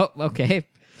alive. Oh, okay.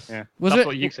 Yeah, that's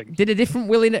what you think. Did a different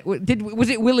was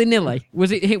it Willy Nilly?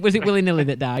 Was it Willy Nilly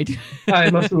that died?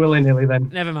 It must be Willy Nilly then.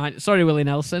 Never mind. Sorry, Willie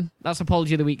Nelson. That's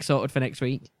apology of the week sorted for next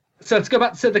week. So to go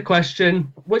back to the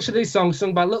question, which of these songs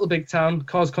sung by Little Big Town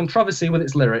caused controversy with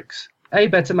its lyrics? A,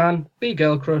 Better Man, B,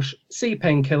 Girl Crush, C,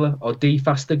 Painkiller, or D,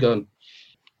 Faster Gun?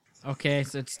 Okay,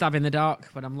 so it's stab in the dark,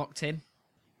 but I'm locked in.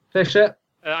 Fisher?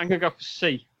 I'm going to go for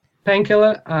C.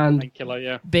 Painkiller and... Painkiller,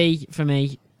 yeah. B for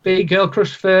me. B, Girl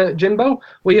Crush for Jimbo.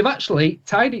 Well, you've actually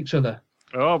tied each other.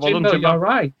 Oh, well Jimbo, done, Jimbo. you're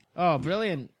right. Oh,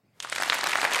 brilliant.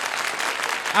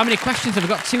 How many questions have we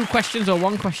got? 2 questions or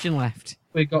 1 question left?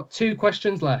 We've got 2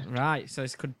 questions left. Right, so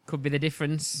this could be the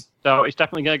difference. So it's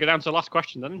definitely going to go down to the last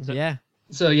question then, isn't it? Yeah.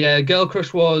 So, yeah, Girl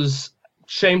Crush was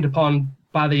shamed upon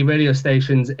by the radio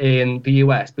stations in the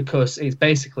US because it's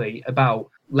basically about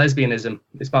lesbianism.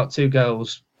 It's about 2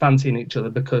 girls fancying each other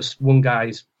because one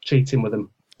guy's cheating with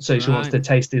them. So she wants to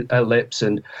taste her lips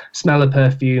and smell her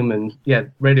perfume. And, yeah,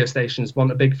 radio stations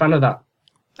weren't a big fan of that.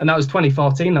 And that was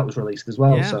 2014 that was released as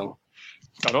well. Yeah. So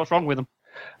God, what's wrong with them?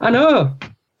 I know.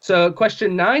 So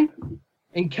question 9.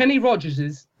 In Kenny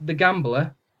Rogers' The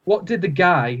Gambler, what did the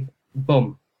guy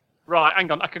bum? Right,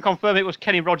 hang on. I can confirm it was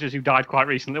Kenny Rogers who died quite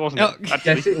recently, wasn't it?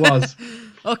 Actually. Yes, it was.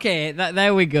 Okay,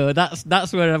 there we go.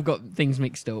 That's where I've got things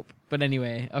mixed up. But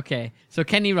anyway, okay. So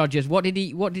Kenny Rogers, can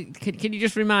you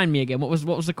just remind me again? What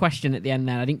was the question at the end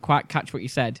there? I didn't quite catch what you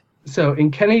said. So in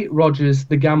Kenny Rogers'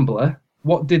 The Gambler,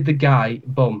 what did the guy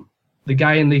bum? The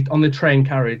guy on the train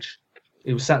carriage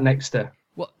who was sat next to.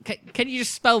 What? Can you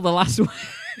just spell the last word?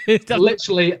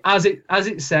 Literally, as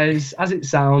it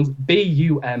sounds,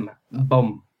 B-U-M,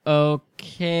 bum.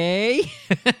 Okay.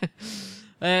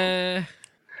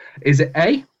 Is it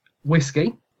A,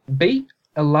 whiskey, B,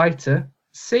 a lighter,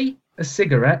 C, a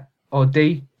cigarette, or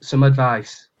D, some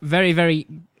advice? Very, very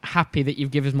happy that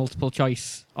you've given us multiple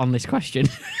choice on this question.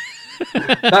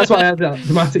 That's why I had that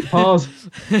dramatic pause.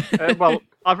 Well,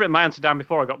 I've written my answer down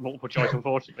before I got multiple choice,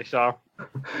 unfortunately, so...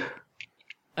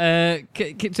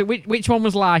 So which one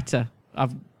was lighter?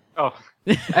 Oh.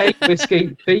 A,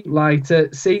 whiskey, B, lighter,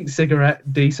 C,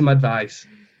 cigarette, D, some advice.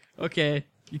 Okay.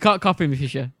 You can't copy me,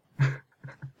 Fisher.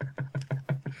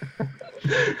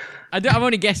 I'm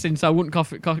only guessing, so I wouldn't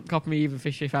copy me either,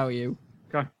 Fisher, if I were you.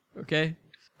 Okay.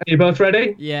 Are you both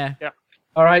ready? Yeah. Yeah.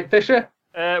 All right, Fisher?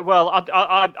 Well,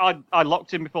 I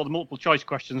locked in before the multiple choice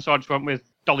question, so I just went with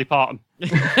Dolly Parton.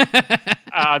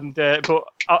 And but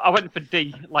I went for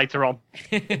D later on.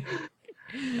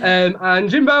 And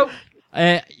Jimbo?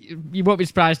 You won't be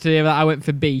surprised to hear that I went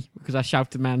for B because I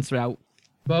shouted my answer out.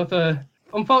 Both are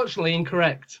unfortunately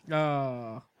incorrect.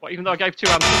 Oh. Well, even though I gave 2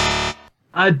 answers.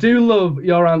 I do love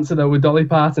your answer though with Dolly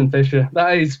Parton, Fisher.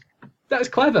 That's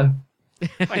clever.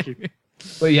 Thank you.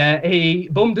 But yeah, he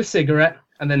bummed a cigarette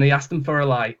and then he asked him for a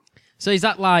light. So is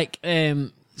that like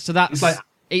so that's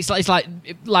it's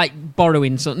like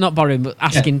borrowing, so not borrowing but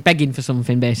asking, begging for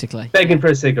something basically. Begging for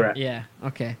a cigarette. Yeah,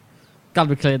 okay. Glad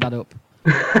we cleared that up.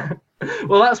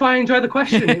 Well, that's why I enjoyed the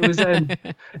question. It was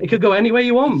it could go any way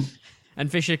you want.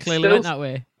 And Fisher clearly went that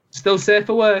way. Still safe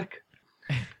for work.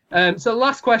 So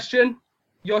last question.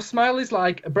 Your smile is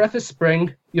like a breath of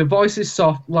spring. Your voice is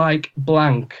soft like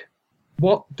blank.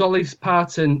 What Dolly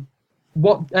Parton?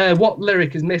 What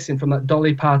lyric is missing from that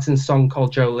Dolly Parton song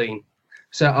called Jolene?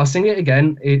 So I'll sing it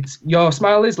again. It's your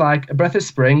smile is like a breath of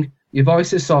spring. Your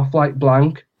voice is soft like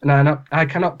blank, and I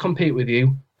cannot compete with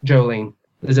you, Jolene.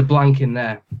 There's a blank in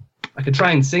there. I could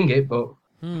try and sing it, but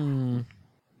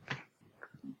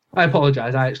I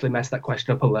apologise. I actually messed that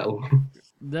question up a little.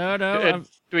 No.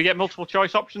 Do we get multiple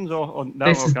choice options or no?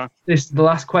 This is the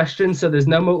last question, so there's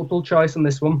no multiple choice on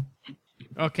this one.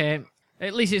 Okay.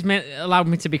 At least it's allowed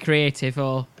me to be creative.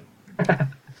 Or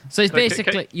so it's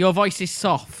basically your voice is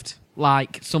soft,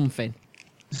 like something.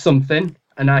 Something,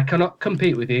 and I cannot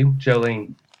compete with you,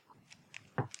 Jolene.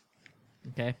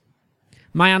 Okay.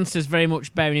 My answer's very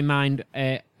much bearing in mind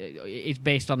it's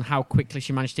based on how quickly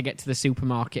she managed to get to the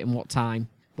supermarket and what time.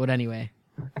 But anyway,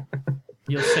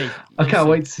 you'll see. I can't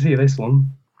wait to see this one.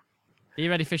 Are you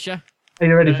ready, Fisher? Are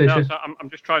you ready, Fisher? No, so I'm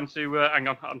just trying to hang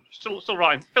on. I'm still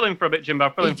writing. Fill in for a bit, Jimbo.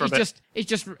 Fill in for a bit. He's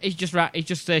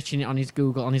just searching it on his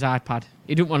Google, on his iPad.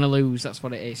 He don't want to lose. That's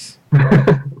what it is.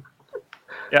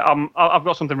 Yeah, I've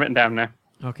got something written down now.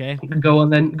 Okay. Go on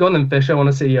then, Fisher. I want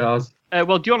to see yours.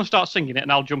 Well, do you want to start singing it,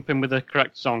 and I'll jump in with the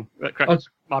correct song,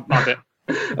 my bit.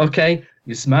 Okay.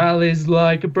 Your smile is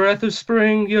like a breath of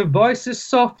spring. Your voice is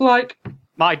soft like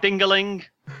My Dingaling.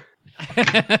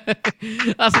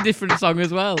 That's a different song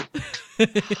as well.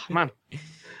 Man.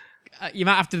 You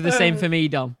might have to do the same for me,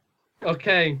 Dom.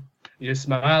 Okay. Your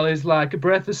smile is like a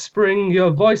breath of spring.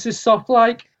 Your voice is soft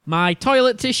like My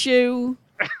toilet tissue.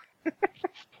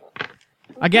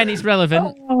 Again, it's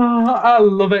relevant. Oh, I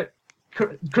love it.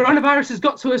 Coronavirus has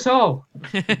got to us all.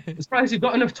 I'm surprised you've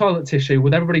got enough toilet tissue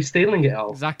with everybody stealing it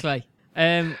all. Exactly.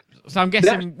 So I'm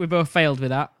guessing we both failed with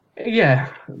that.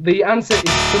 Yeah. The answer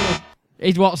is summer.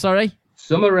 Is what, sorry?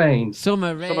 Summer rain.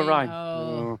 Summer rain. Summer rain.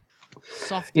 Oh.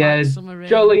 Soft Yeah, like summer rain.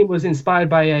 Jolene was inspired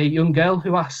by a young girl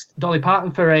who asked Dolly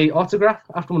Parton for a autograph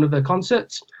after one of her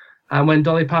concerts. And when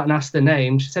Dolly Parton asked her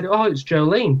name, she said, "Oh, it's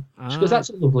Jolene." She goes, "That's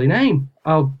a lovely name.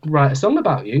 I'll write a song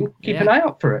about you. Keep an eye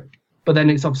out for it." But then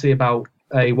it's obviously about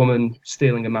a woman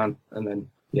stealing a man. And then,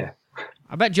 yeah.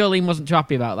 I bet Jolene wasn't too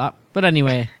happy about that. But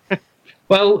anyway.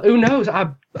 Well, who knows? I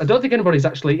don't think anybody's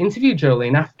actually interviewed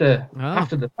Jolene after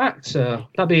the fact. So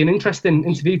that'd be an interesting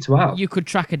interview to have. You could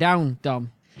track her down,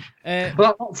 Dom.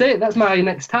 Well, that's it. That's my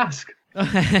next task.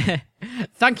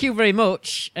 Thank you very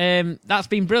much. That's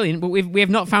been brilliant. But we have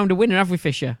not found a winner, have we,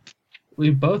 Fisher?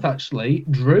 We both actually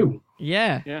drew.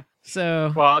 Yeah. Yeah.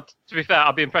 So. Well, to be fair,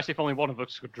 I'd be impressed if only one of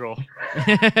us could draw.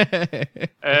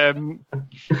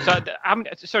 So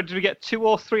did we get 2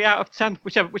 or 3 out of 10?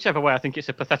 Whichever way. I think it's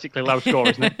a pathetically low score,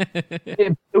 isn't it?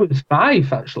 It was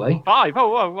 5 actually. 5.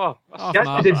 Oh. You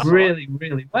actually did really,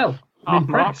 really well. I'm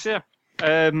impressed. Yeah.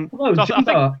 Well,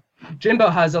 Jimbo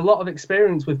has a lot of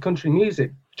experience with country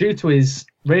music due to his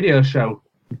radio show.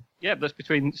 Yeah, that's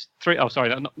between 3. Oh,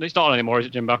 sorry, it's not on anymore, is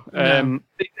it, Jimbo? No.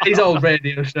 His old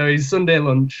radio show, his Sunday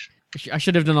lunch. I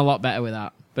should have done a lot better with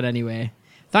that. But anyway,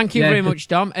 thank you very much,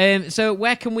 Dom. So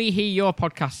where can we hear your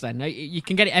podcast then? You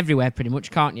can get it everywhere pretty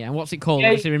much, can't you? And what's it called?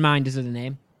 What's the reminders of the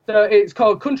name? So it's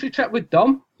called Country Chat with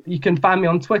Dom. You can find me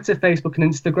on Twitter, Facebook and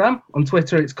Instagram. On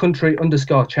Twitter, it's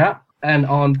country_chat. And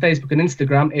on Facebook and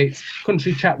Instagram, it's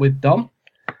Country Chat with Dom.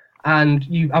 And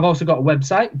I've also got a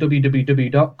website,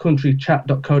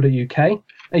 www.countrychat.co.uk.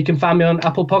 And you can find me on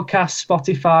Apple Podcasts,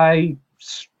 Spotify,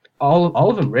 all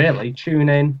of them really.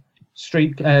 TuneIn,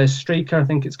 Streaker, I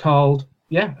think it's called.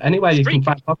 Yeah, anywhere you can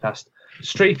find podcast.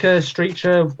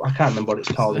 Streaker, I can't remember what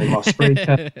it's called anymore.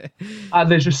 Streaker.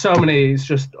 There's just so many, it's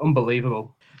just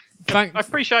unbelievable. I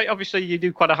appreciate, obviously, you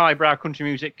do quite a highbrow country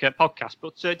music podcast,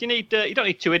 but do you don't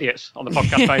need 2 idiots on the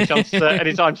podcast by any chance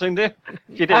anytime soon, do you?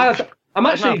 You do.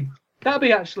 That'd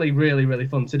be actually really, really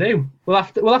fun to do. We'll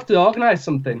have to organise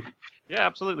something. Yeah,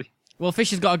 absolutely. Well,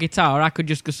 Fisher's got a guitar. I could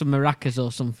just go some maracas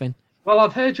or something. Well,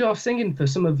 I've heard you're singing for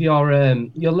some of your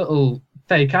little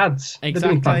fake ads. Exactly. They're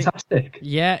doing fantastic.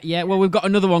 Yeah. Well, we've got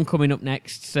another one coming up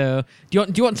next. So, do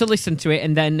you want to listen to it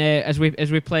and then as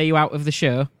we play you out of the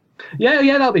show? Yeah,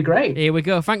 that'll be great. Here we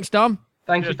go. Thanks, Dom.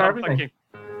 Thank you for everything. Thank you.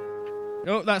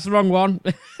 Oh, that's the wrong one.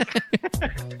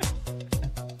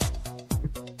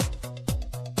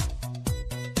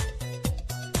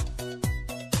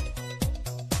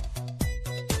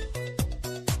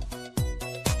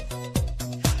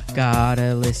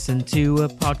 Gotta listen to a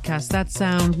podcast that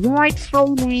sounds right for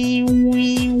me.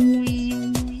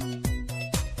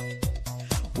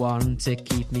 Want to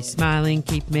keep me smiling,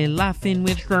 keep me laughing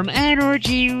with some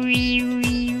energy.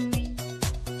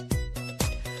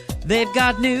 They've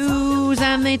got news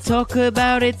and they talk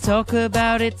about it. Talk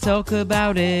about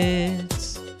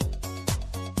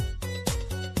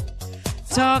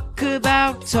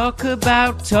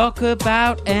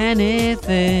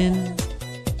anything.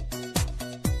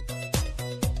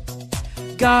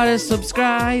 Gotta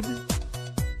subscribe.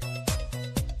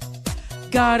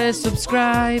 Gotta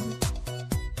subscribe.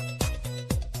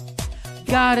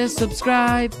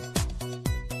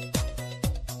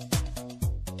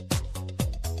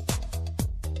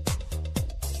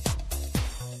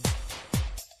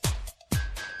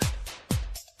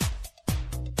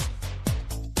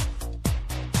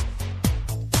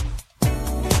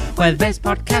 We're the best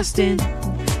podcast in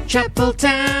Chapel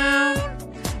Town.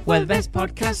 We're the best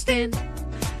podcast in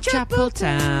Chapel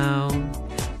Town.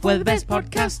 We're the best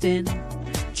podcast in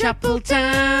Chapel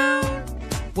Town.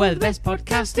 We're the best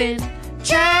podcast in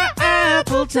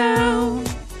Chapel Town.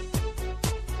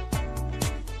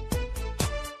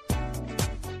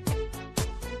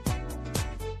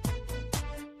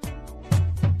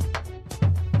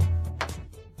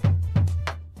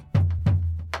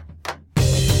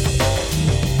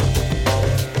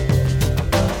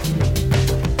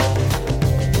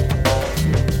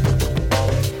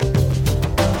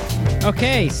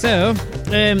 Okay, so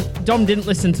Dom didn't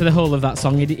listen to the whole of that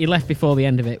song. He left before the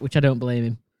end of it, which I don't blame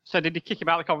him. So did he kick him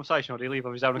out of the conversation, or did he leave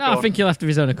of his own accord? No, I think he left of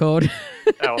his own accord.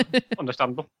 Oh,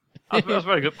 understandable. That was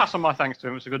very good. Pass on my thanks to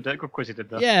him. It was a good quiz he did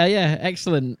there. Yeah,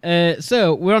 excellent.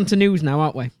 So we're on to news now,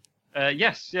 aren't we?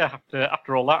 Yes,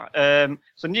 after all that.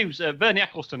 So news, Bernie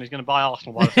Ecclestone is going to buy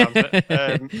Arsenal by the sounds of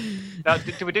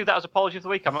it. Did we do that as apology of the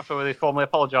week? I'm not sure whether they formally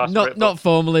apologised for it. Not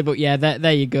formally, but yeah,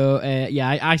 there you go.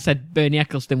 I said Bernie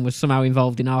Ecclestone was somehow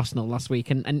involved in Arsenal last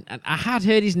week, and I had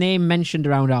heard his name mentioned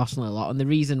around Arsenal a lot, and the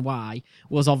reason why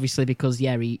was obviously because,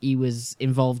 he was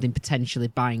involved in potentially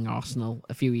buying Arsenal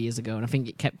a few years ago, and I think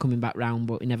it kept coming back round,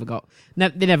 but they never got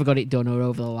it done or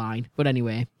over the line. But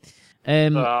anyway...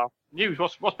 News.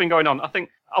 What's been going on? I think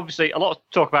obviously a lot of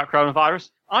talk about coronavirus.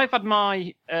 I've had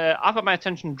my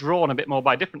attention drawn a bit more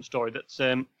by a different story. That's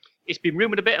it's been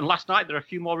rumoured a bit, and last night there are a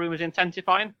few more rumours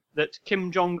intensifying that Kim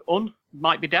Jong Un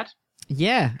might be dead.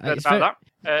 Yeah, heard about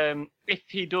that. If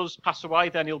he does pass away,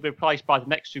 then he'll be replaced by the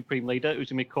next supreme leader, who's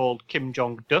going to be called Kim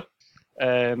Jong De.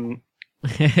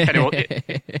 If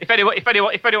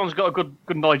anyone's got a good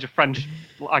knowledge of French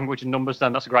language and numbers,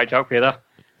 then that's a great joke for you there.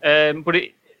 But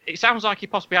it sounds like he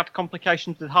possibly had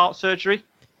complications with heart surgery,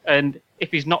 and if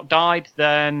he's not died,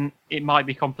 then it might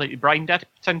be completely brain dead,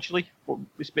 potentially. But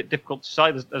it's a bit difficult to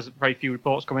say. There's very few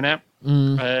reports coming out.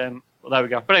 Well, there we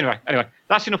go. But anyway,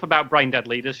 that's enough about brain dead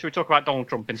leaders. Should we talk about Donald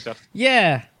Trump instead?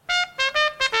 Yeah.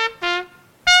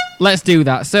 Let's do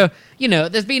that. So,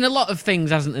 there's been a lot of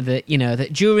things, hasn't there,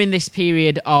 that during this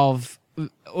period of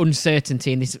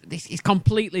uncertainty, and this is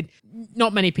completely...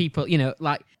 Not many people,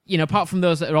 apart from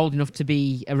those that are old enough to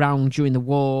be around during the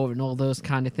war and all those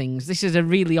kind of things, this is a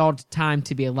really odd time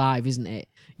to be alive, isn't it?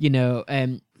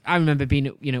 I remember being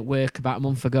at work about a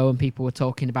month ago, and people were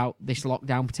talking about this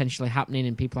lockdown potentially happening,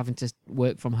 and people having to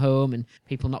work from home, and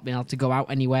people not being able to go out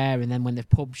anywhere. And then when the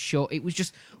pubs shut, it was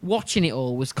just watching it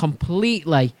all was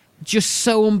completely just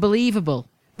so unbelievable.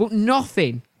 But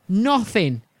nothing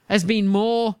has been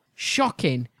more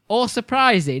shocking or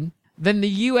surprising than the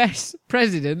US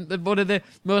president, one of the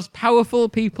most powerful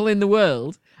people in the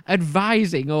world,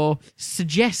 advising or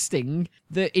suggesting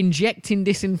that injecting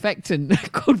disinfectant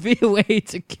could be a way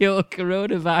to cure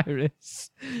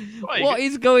coronavirus. What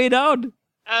is going on?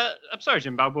 I'm sorry,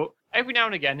 Jimbo, but every now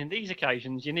and again, in these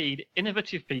occasions, you need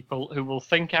innovative people who will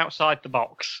think outside the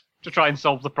box to try and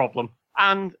solve the problem.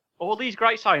 And all these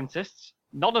great scientists,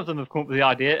 none of them have come up with the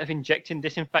idea of injecting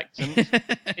disinfectant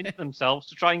into themselves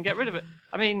to try and get rid of it.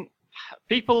 I mean...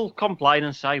 People complain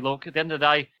and say, look, at the end of the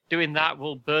day, doing that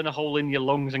will burn a hole in your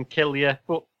lungs and kill you.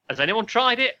 But has anyone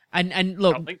tried it? And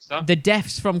look, I don't think so. The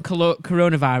deaths from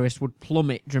coronavirus would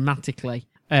plummet dramatically.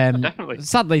 Definitely.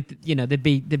 Sadly, they'd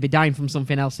be dying from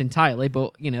something else entirely.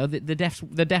 But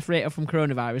the death rate from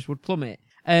coronavirus would plummet.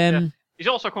 He's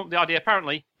also come up with the idea.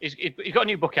 Apparently, he's got a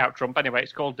new book out, Trump. Anyway,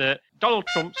 it's called Donald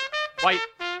Trump's weight.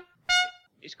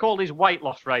 It's called his weight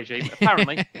loss regime.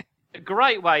 Apparently. A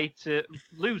great way to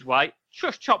lose weight,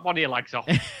 just chop one of your legs off.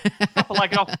 Chop a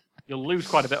leg off, you'll lose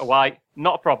quite a bit of weight.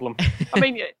 Not a problem. I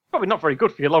mean, probably not very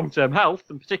good for your long-term health,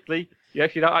 and particularly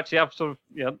if you don't actually have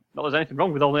not there's anything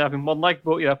wrong with only having one leg,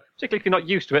 but particularly if you're not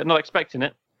used to it and not expecting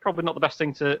it, probably not the best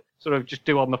thing to sort of just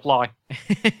do on the fly.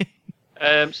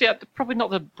 Probably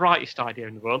not the brightest idea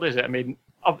in the world, is it? I mean,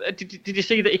 did you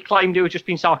see that he claimed he was just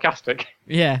being sarcastic?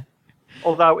 Yeah.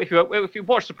 Although, if you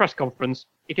watch the press conference,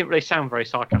 he didn't really sound very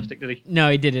sarcastic, did he? No,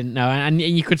 he didn't, no. And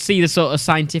you could see the sort of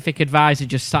scientific advisor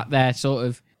just sat there sort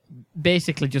of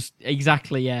basically just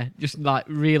like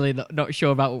really not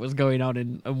sure about what was going on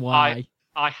and why.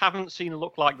 I haven't seen a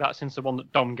look like that since the one that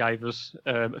Dom gave us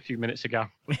a few minutes ago.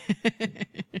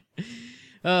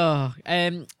 Are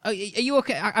you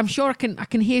okay? I'm sure I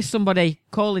can hear somebody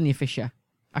calling you, Fisher.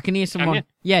 I can hear someone. Can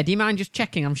you? Yeah, do you mind just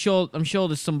checking? I'm sure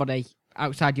there's somebody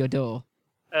outside your door.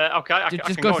 Okay, I just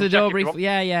can go to the door briefly.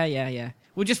 Yeah. Yeah.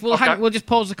 We'll just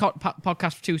pause the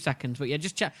podcast for 2 seconds. But yeah,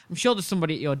 just check. I'm sure there's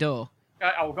somebody at your door.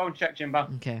 I will go and check, Jimbo.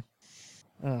 Okay.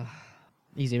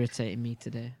 He's irritating me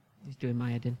today. He's doing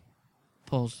my head in.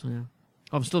 Pause. Yeah.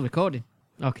 Oh, I'm still recording.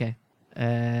 Okay.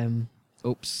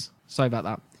 Oops. Sorry about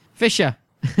that. Fisher.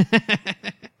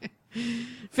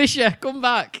 Fisher, come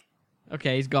back.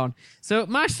 Okay, he's gone. So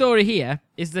my story here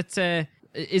is that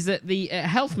the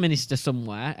health minister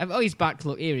somewhere... Oh, he's back.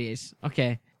 Look, here he is.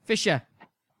 Okay. Fisher,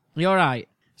 you all right?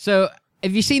 So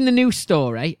have you seen the news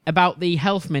story about the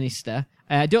health minister?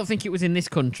 I don't think it was in this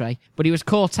country, but he was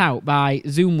caught out by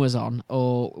Zoom was on,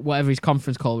 or whatever his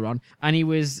conference call were on, and he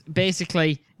was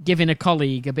basically giving a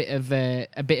colleague a bit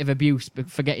of abuse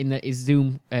for getting that his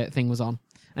Zoom thing was on.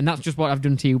 And that's just what I've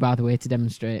done to you, by the way, to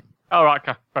demonstrate. All right,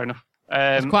 okay, fair enough.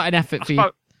 It's quite an effort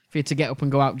for you to get up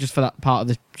and go out just for that part of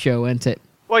the show, isn't it?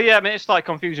 Well, yeah, I mean, it's like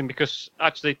confusing because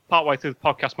actually, partway through the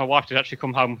podcast, my wife did actually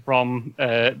come home from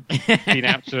being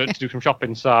out to do some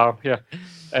shopping. So, yeah.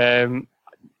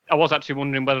 I was actually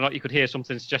wondering whether or not you could hear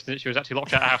something suggesting that she was actually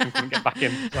locked out of the house and couldn't get back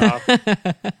in. So,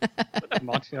 but never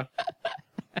mind, yeah.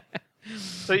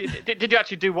 So, did you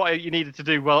actually do what you needed to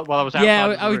do while I was out?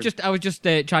 Yeah, I was just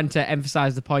trying to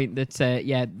emphasise the point that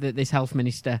that this health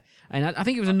minister, and I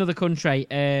think it was another country.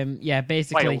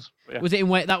 Basically, Wales, yeah. Was it in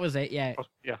Wales? That was it. Yeah,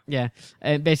 yeah.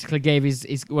 Basically, gave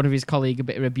his one of his colleague a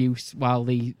bit of abuse while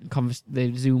the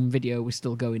Zoom video was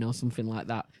still going, or something like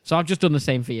that. So I've just done the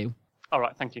same for you. All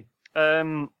right, thank you.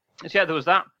 So yeah, there was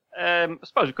that. I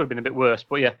suppose it could have been a bit worse,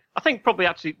 but yeah, I think probably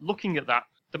actually looking at that,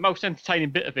 the most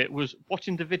entertaining bit of it was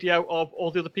watching the video of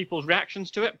all the other people's reactions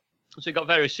to it. So you got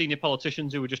various senior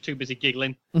politicians who were just too busy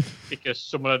giggling because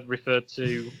someone had referred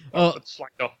to had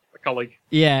slacked off a colleague.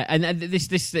 Yeah, and this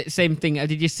same thing.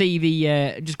 Did you see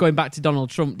the just going back to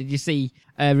Donald Trump? Did you see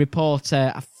a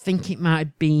reporter? I think it might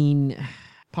have been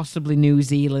possibly New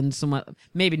Zealand, somewhere,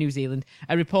 maybe New Zealand.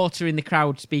 A reporter in the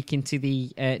crowd speaking to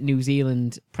the New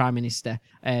Zealand Prime Minister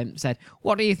said,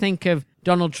 "What do you think of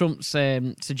Donald Trump's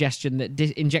suggestion that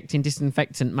injecting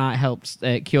disinfectant might help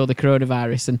cure the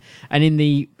coronavirus?" And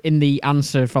in the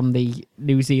answer from the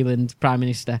New Zealand Prime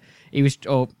Minister, he was,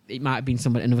 or it might have been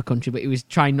someone in another country, but he was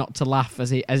trying not to laugh as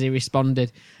he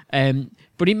responded.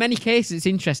 But in many cases, it's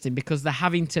interesting because they're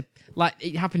having to, like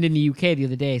it happened in the UK the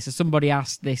other day. So somebody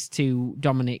asked this to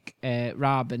Dominic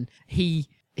Raab, and he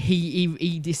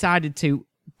decided to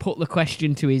put the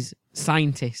question to his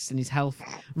scientists and his health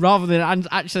rather than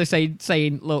actually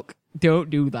saying, look, don't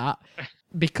do that,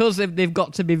 because they've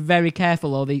got to be very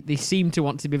careful, or they seem to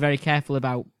want to be very careful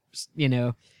about,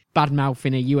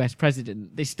 bad-mouthing a US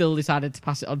president. They still decided to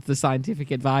pass it on to the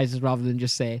scientific advisors rather than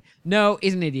just say, no,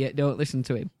 he's an idiot, don't listen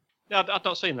to him. Yeah, I've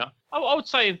not seen that. I would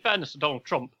say, in fairness to Donald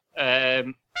Trump,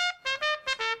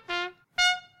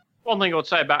 one thing I would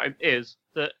say about him is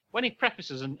that when he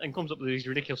prefaces and comes up with these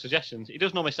ridiculous suggestions, he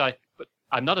does normally say, but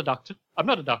I'm not a doctor. I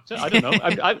don't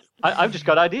know. I've just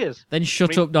got ideas. Then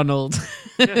shut up, Donald.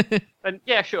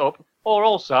 Yeah, shut up. Or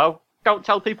also, don't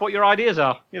tell people what your ideas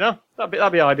are. That'd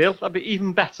be ideal. That'd be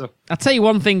even better. I'll tell you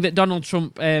one thing that Donald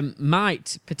Trump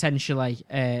might potentially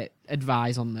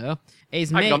advise on, though,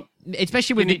 is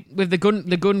especially with the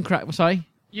gun crack. Sorry,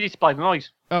 you need to play the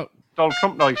noise. Oh, Donald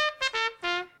Trump noise.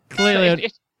 Clearly,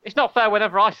 it's not fair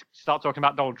whenever I start talking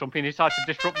about Donald Trump and he decides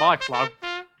to disrupt my flow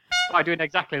by doing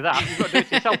exactly that. You've got to do it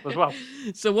to yourself as well.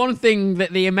 So one thing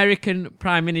that the American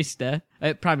president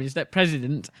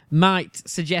might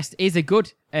suggest is a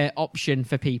good option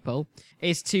for people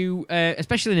is to,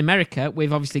 especially in America,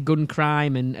 with obviously gun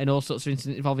crime and all sorts of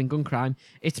incidents involving gun crime,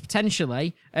 it's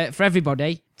potentially for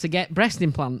everybody to get breast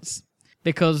implants.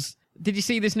 Because, did you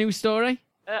see this news story?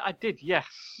 I did, yes.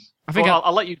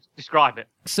 I'll let you describe it.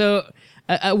 So,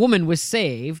 a woman was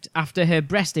saved after her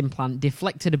breast implant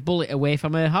deflected a bullet away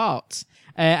from her heart.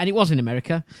 And it was in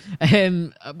America.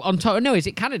 Is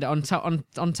it Canada?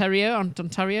 Ontario?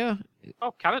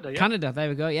 Oh, Canada, yeah. Canada, there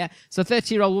we go, yeah. So a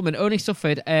 30-year-old woman only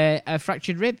suffered a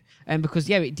fractured rib because,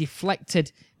 it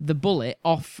deflected the bullet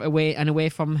away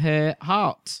from her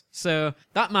heart. So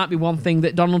that might be one thing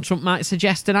that Donald Trump might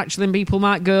suggest, and actually people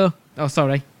might go, oh,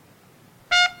 sorry.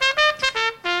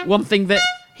 One thing that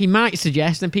he might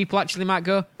suggest, and people actually might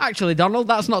go, actually, Donald,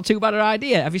 that's not too bad an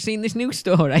idea. Have you seen this news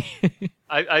story?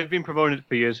 I've been promoting it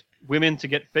for years. Women to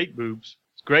get fake boobs.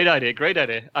 It's a great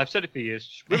idea. I've said it for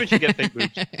years. Women should get fake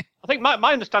boobs. I think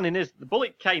my understanding is the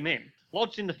bullet came in,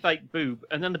 lodged in the fake boob,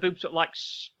 and then the boob sort of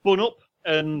spun up,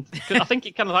 and I think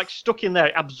it kind of stuck in there.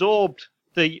 It absorbed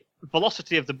the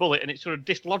velocity of the bullet, and it sort of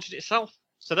dislodged itself.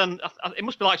 So then it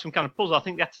must be like some kind of puzzle. I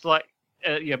think they had to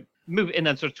move it in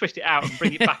and sort of twist it out and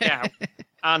bring it back out.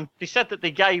 And they said that they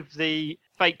gave the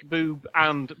fake boob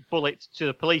and bullet to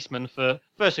the policeman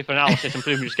firstly for analysis, and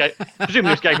presumably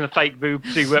just gave him the fake boob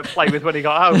to play with when he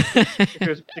got home. If he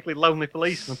was a particularly lonely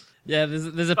policeman. Yeah,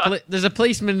 there's a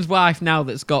policeman's wife now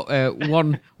that's got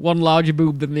one larger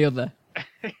boob than the other,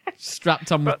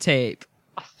 strapped on with tape.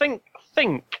 I think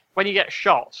when you get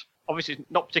shot, obviously it's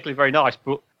not particularly very nice,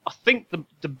 but I think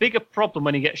the bigger problem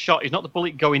when you get shot is not the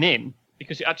bullet going in,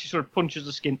 because it actually sort of punches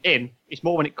the skin in. It's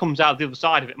more when it comes out the other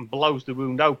side of it and blows the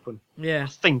wound open. Yeah. I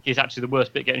think is actually the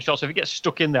worst bit, getting shot. So if it gets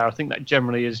stuck in there, I think that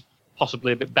generally is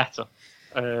possibly a bit better.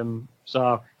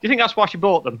 So do you think that's why she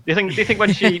bought them? Do you think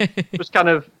when she was kind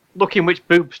of looking which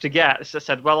boobs to get, she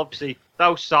said, well, obviously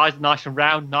those size, nice and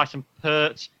round, nice and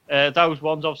pert. Those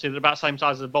ones, obviously, they're about the same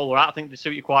size as a bowler hat. I think they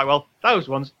suit you quite well. Those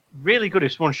ones, really good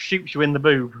if someone shoots you in the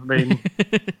boob. I mean,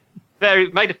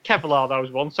 very made of Kevlar,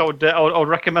 those ones, so I would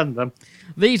recommend them.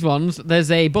 These ones,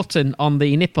 there's a button on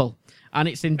the nipple, and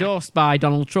it's endorsed by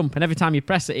Donald Trump, and every time you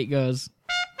press it, it goes...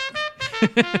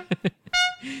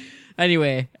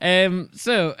 Anyway,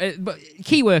 but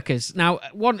key workers. Now,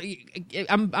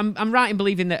 I'm right in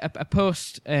believing that a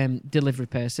post delivery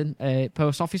person, a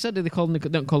post officer, do they call them?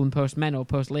 Don't call them post men or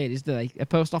post ladies, do they? A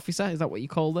post officer, is that what you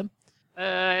call them?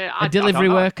 A delivery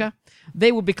worker.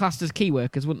 They would be classed as key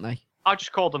workers, wouldn't they? I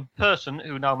just call them person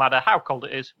who, no matter how cold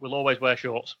it is, will always wear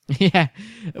shorts. Yeah,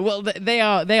 well, they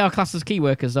are classed as key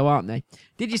workers, though, aren't they?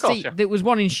 Did you see? There was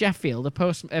one in Sheffield, a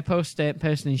post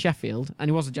person in Sheffield, and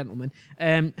he was a gentleman,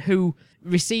 who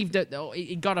received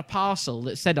he got a parcel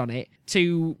that said on it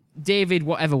to David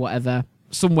whatever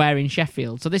somewhere in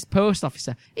Sheffield. So this post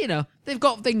officer, they've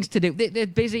got things to do. They're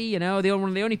busy, they're one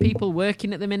of the only people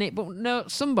working at the minute. But no,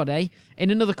 somebody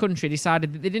in another country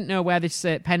decided that they didn't know where this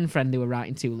pen friend they were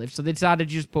writing to lived. So they decided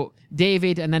to just put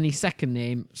David and then his second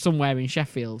name somewhere in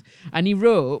Sheffield. And he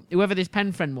wrote, whoever this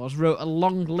pen friend was, wrote a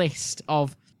long list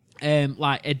of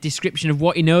like a description of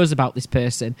what he knows about this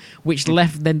person, which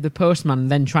left then the postman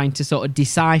then trying to sort of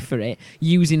decipher it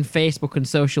using Facebook and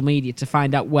social media to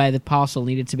find out where the parcel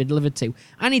needed to be delivered to.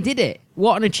 And he did it.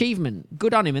 What an achievement.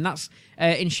 Good on him. And that's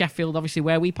in Sheffield, obviously,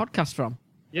 where we podcast from.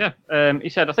 Yeah. He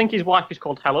said, I think his wife is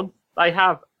called Helen. They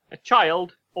have a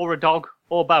child or a dog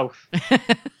or both.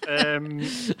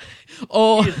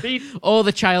 Or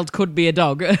the child could be a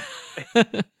dog.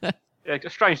 A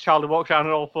strange child who walks around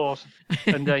on all fours,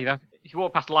 and if you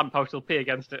walk past a lamppost, he'll pee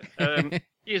against it.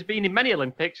 He has been in many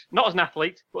Olympics, not as an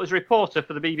athlete, but as a reporter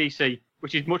for the BBC,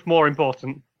 which is much more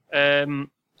important. So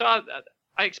I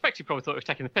expect he probably thought he was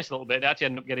taking the piss a little bit. They actually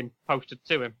ended up getting posted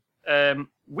to him.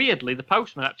 Weirdly, the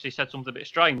postman actually said something a bit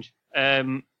strange.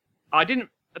 The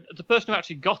person who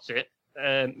actually got it,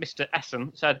 Mr.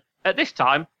 Essen, said, at this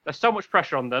time, there's so much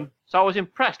pressure on them, so I was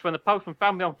impressed when the postman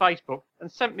found me on Facebook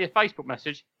and sent me a Facebook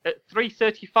message at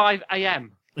 3:35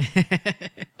 a.m.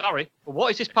 Sorry, but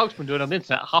what is this postman doing on the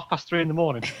internet at 3:30 in the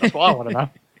morning? That's what I want to know.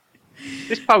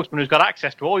 This postman who's got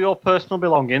access to all your personal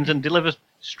belongings and delivers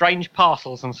strange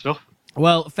parcels and stuff.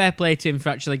 Well, fair play to him for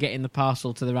actually getting the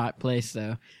parcel to the right place,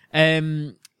 though.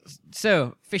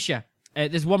 So, Fisher,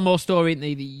 there's one more story that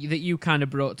you kind of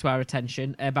brought to our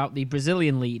attention about the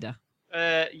Brazilian leader.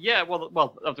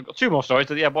 Well, I've got two more stories.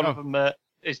 One of them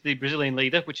is the Brazilian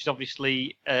leader, which is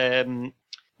obviously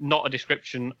not a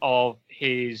description of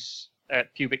his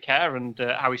pubic hair and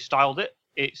how he styled it.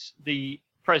 It's the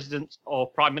president or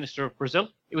prime minister of Brazil.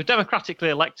 He was democratically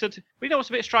elected. But you know what's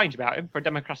a bit strange about him for a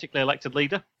democratically elected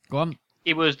leader? Go on.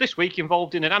 He was this week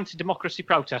involved in an anti-democracy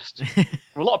protest. There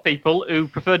were a lot of people who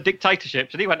preferred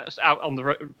dictatorships, and he went out on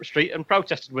the street and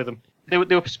protested with them. They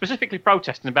were specifically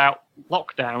protesting about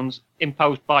lockdowns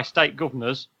imposed by state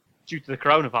governors due to the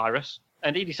coronavirus,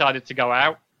 and he decided to go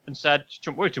out and said,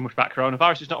 don't worry too much about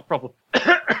coronavirus, it's not a problem.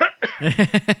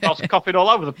 Lots of coughing all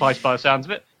over the place by the sounds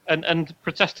of it, and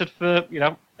protested for,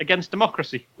 against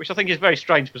democracy, which I think is very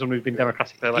strange for someone who's been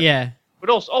democratically elected. Yeah.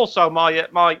 But also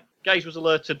my gaze was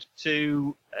alerted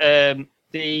to the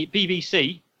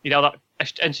BBC, that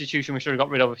institution we should have got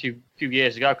rid of a few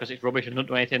years ago because it's rubbish and doesn't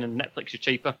do anything and Netflix is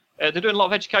cheaper. They're doing a lot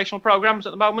of educational programmes at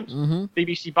the moment. Mm-hmm.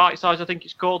 BBC Bite Size, I think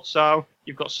it's called. So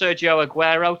you've got Sergio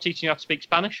Aguero teaching you how to speak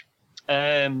Spanish.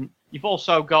 You've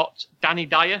also got Danny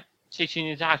Dyer teaching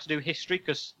you how to do history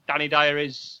because Danny Dyer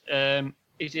is a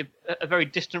very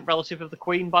distant relative of the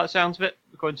Queen by the sounds of it,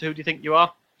 according to Who Do You Think You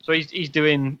Are. So he's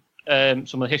doing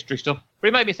some of the history stuff. But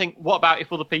it made me think, what about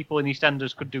if other people in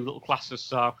EastEnders could do little classes?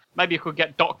 So maybe you could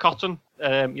get Dot Cotton,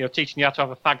 teaching you how to have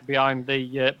a fag behind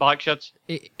the bike sheds.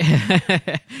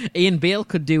 Ian Beale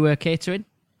could do catering.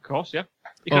 Of course, yeah.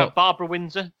 You could have Barbara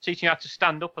Windsor teaching you how to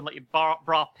stand up and let your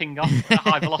bra ping off at a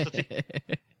high velocity.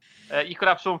 You could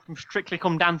have someone from Strictly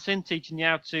Come Dancing teaching you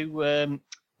how to,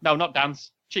 no, not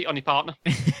dance, cheat on your partner.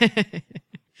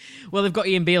 Well, they've got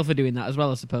Ian Beale for doing that as well,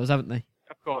 I suppose, haven't they?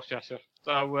 Of course, yes, sir.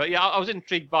 So, I was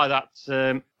intrigued by that.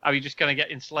 How you're just going to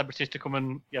get in celebrities to come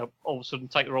and, all of a sudden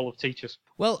take the role of teachers.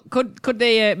 Well, could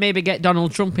they maybe get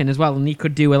Donald Trump in as well, and he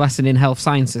could do a lesson in health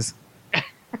sciences?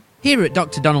 Here at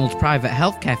Dr. Donald's private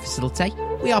healthcare facility,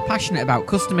 we are passionate about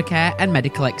customer care and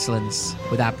medical excellence.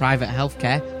 With our private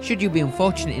healthcare, should you be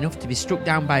unfortunate enough to be struck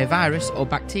down by a virus or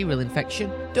bacterial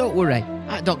infection, don't worry.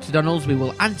 At Dr. Donald's, we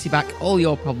will antibac all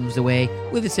your problems away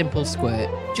with a simple squirt,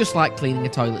 just like cleaning a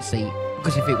toilet seat.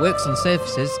 Because if it works on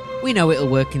surfaces, we know it'll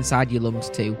work inside your lungs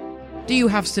too. Do you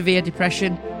have severe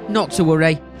depression? Not to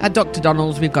worry. At Dr.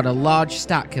 Donald's, we've got a large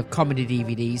stack of comedy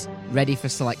DVDs ready for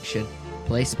selection.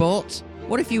 Play sports?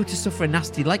 What if you were to suffer a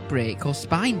nasty leg break or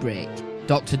spine break?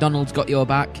 Dr. Donald's got your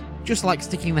back. Just like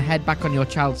sticking the head back on your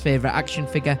child's favourite action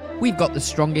figure, we've got the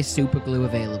strongest super glue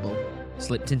available.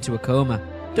 Slipped into a coma?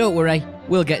 Don't worry,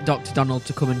 we'll get Dr. Donald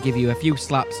to come and give you a few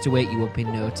slaps to wake you up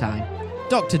in no time.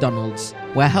 Dr. Donald's,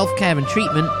 where healthcare and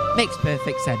treatment makes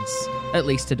perfect sense, at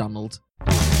least to Donald.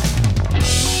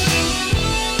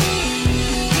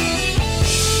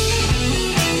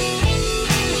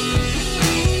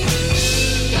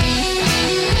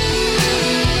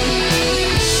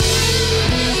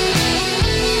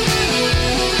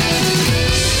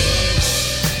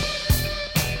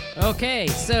 Okay,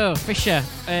 so Fisher,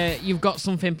 you've got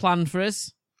something planned for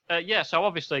us? Yeah, so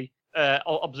obviously,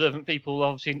 observant people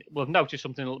obviously will have noticed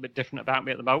something a little bit different about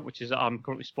me at the moment, which is that I'm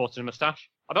currently sporting a moustache.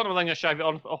 I don't know whether I'm going to shave it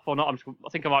off or not. I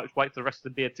think I might just wait for the rest of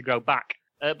the beard to grow back.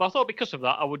 But I thought because of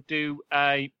that, I would do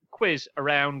a quiz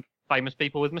around famous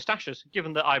people with moustaches.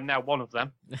 Given that I'm now one of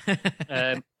them,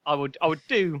 I would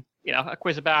do a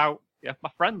quiz about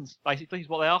my friends. Basically, is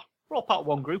what they are. We're all part of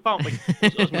one group, aren't we?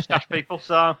 Us moustache people.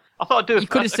 So I thought I'd do. You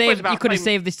could have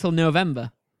saved this till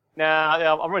November. Nah,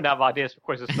 I'm running out of ideas for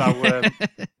quizzes. So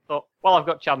thought, well, I've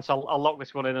got a chance. I'll lock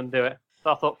this one in and do it.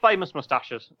 So I thought famous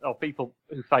moustaches, or people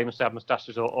who famously have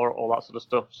moustaches, or all that sort of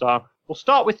stuff. So we'll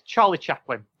start with Charlie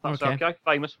Chaplin. That's okay.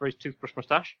 Famous for his toothbrush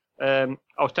moustache. I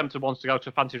was tempted once to go to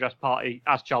a fancy dress party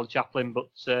as Charlie Chaplin, but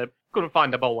couldn't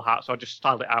find a bowler hat, so I just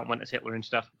styled it out and went as Hitler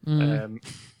instead.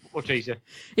 Much easier.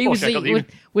 Was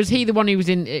he the one who was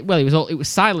in? Well, it was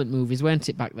silent movies, weren't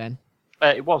it, back then?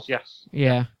 It was, yes.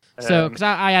 Yeah. So, because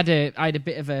I had a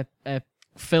bit of a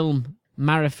film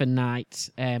marathon night,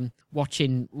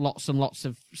 watching lots and lots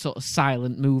of sort of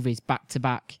silent movies back to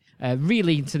back,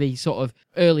 really into the sort of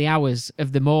early hours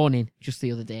of the morning just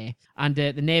the other day. And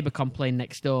the neighbour complained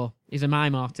next door. He's a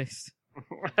mime artist.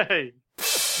 Hey.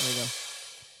 There we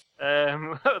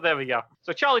go. There we go.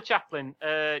 So Charlie Chaplin,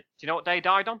 do you know what day he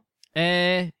died on?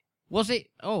 Was it?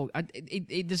 Oh,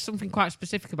 there's something quite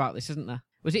specific about this, isn't there?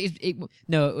 Was it?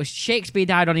 No, it was Shakespeare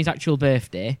died on his actual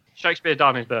birthday. Shakespeare died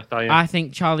on his birthday, yeah. I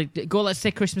think Charlie... Let's say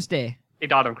Christmas Day. He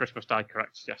died on Christmas Day,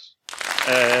 correct, yes.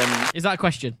 Is that a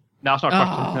question? No, it's not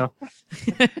a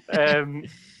question, no.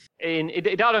 He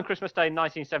died on Christmas Day in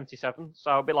 1977,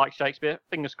 so a bit like Shakespeare.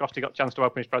 Fingers crossed he got a chance to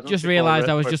open his presents. Just realised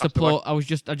I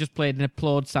just played an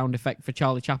applaud sound effect for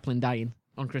Charlie Chaplin dying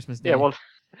on Christmas Day. Yeah,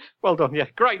 well done, yeah.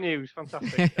 Great news,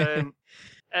 fantastic.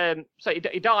 So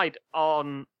he died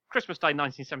on Christmas Day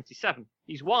 1977.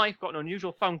 His wife got an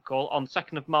unusual phone call on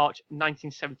 2nd of March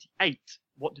 1978.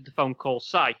 What did the phone call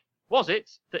say? Was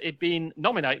it that he'd been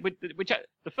nominated, which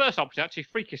the first option actually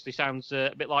freakishly sounds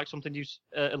a bit like something you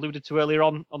alluded to earlier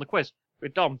on the quiz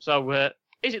with Dom. So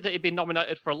is it that he'd been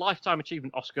nominated for a Lifetime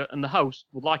Achievement Oscar and the host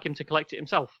would like him to collect it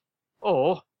himself?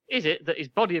 Or is it that his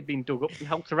body had been dug up and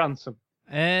held to ransom?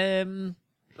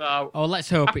 Let's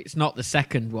hope it's not the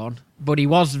second one. But he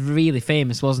was really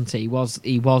famous, wasn't he?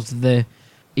 He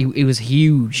was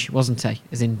huge, wasn't he?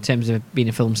 As in terms of being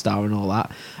a film star and all that.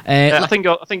 I think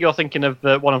you're thinking of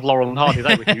one of Laurel and Hardy.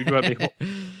 They were huge, weren't they?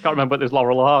 Can't remember if there's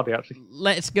Laurel or Hardy actually.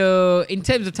 Let's go in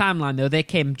terms of timeline though. They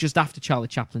came just after Charlie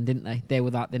Chaplin, didn't they? They were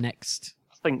the next.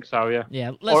 I think so, yeah.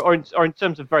 Yeah. Or in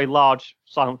terms of very large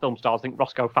silent film stars, I think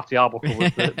Roscoe Fatty Arbuckle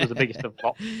was the biggest of the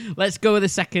lot. Let's go with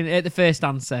the first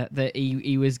answer that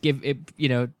he was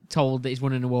told that he's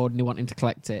won an award and they want him to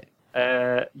collect it.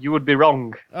 You would be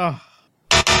wrong. Oh.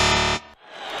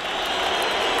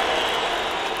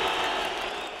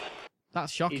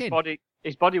 That's shocking.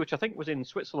 His body, which I think was in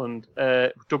Switzerland,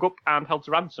 dug up and held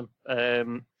to ransom.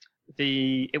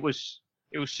 It was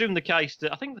soon the case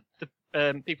that I think the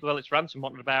people who held it to ransom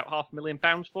wanted about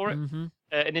 £500,000 for it,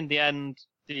 and in the end,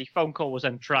 the phone call was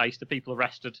then traced. The people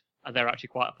arrested, and they're actually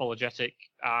quite apologetic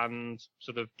and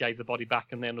sort of gave the body back,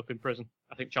 and they ended up in prison.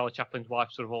 I think Charlie Chaplin's wife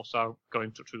sort of also got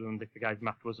in touch with them. They forgave him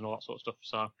afterwards and all that sort of stuff.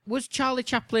 So was Charlie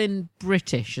Chaplin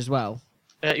British as well?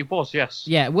 He was, yes.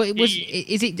 Yeah.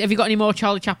 Is it? Have you got any more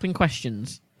Charlie Chaplin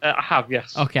questions? I have,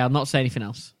 yes. Okay, I'll not say anything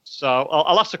else. So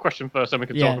I'll ask the question first, then we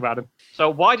can talk about him. So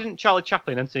why didn't Charlie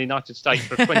Chaplin enter the United States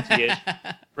for 20 years,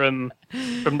 from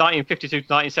 1952 to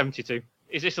 1972?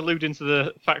 Is this alluding to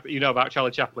the fact that you know about Charlie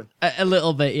Chaplin? A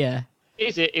little bit, yeah.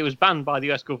 Is it was banned by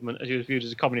the US government as he was viewed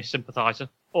as a communist sympathiser?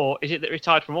 Or is it that he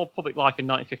retired from all public life in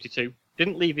 1952,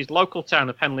 didn't leave his local town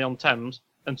of Henley-on-Thames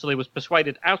until he was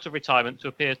persuaded out of retirement to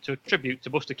appear to a tribute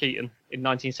to Buster Keaton in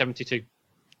 1972?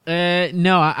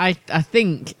 No, I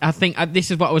think this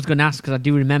is what I was going to ask, because I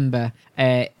do remember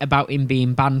about him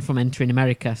being banned from entering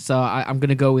America. So I'm going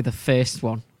to go with the first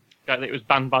one. Okay, it was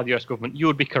banned by the US government. You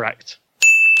would be correct.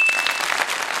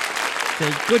 So,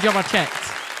 good job, I checked.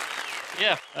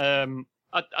 Yeah,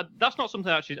 that's not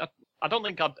something actually. I don't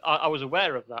think I was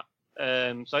aware of that.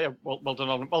 So yeah, well done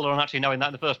on actually knowing that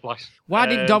in the first place. Why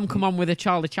did Dom come on with a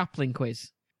Charlie Chaplin quiz?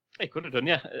 He could have done,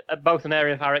 yeah. Both an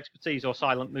area of our expertise or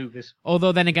silent movies.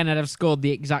 Although then again, I'd have scored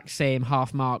the exact same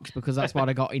half marks, because that's what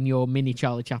I got in your mini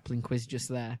Charlie Chaplin quiz just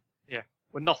there. Yeah,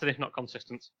 we're nothing if not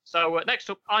consistent. So next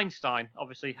up, Einstein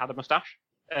obviously had a moustache.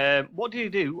 What did he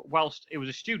do whilst he was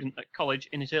a student at college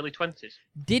in his early 20s?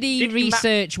 Did he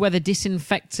research whether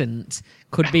disinfectant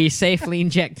could be safely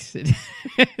injected?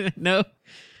 No.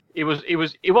 He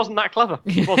wasn't that clever.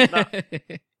 He wasn't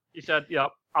that. He said, "Yeah,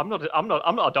 I'm not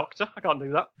a doctor. I can't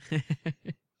do that."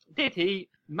 Did he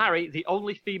marry the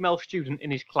only female student in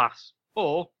his class,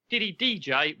 or did he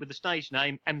DJ with the stage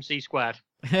name MC Squared?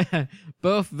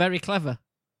 Both very clever.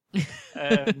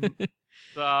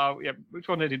 So, yeah, which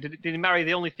one did he? Did he marry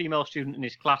the only female student in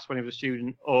his class when he was a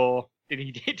student, or did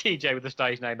he DJ with the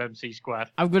stage name MC Squared?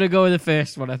 I'm going to go with the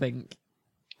first one, I think.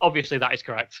 Obviously, that is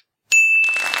correct.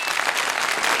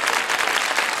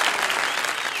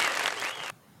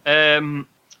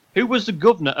 Who was the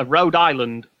governor of Rhode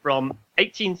Island from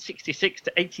 1866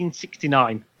 to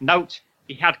 1869? Note,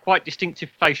 he had quite distinctive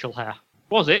facial hair.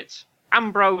 Was it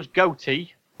Ambrose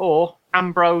Goatee or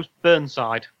Ambrose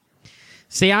Burnside?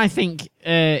 See, I think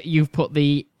you've put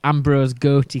the Ambrose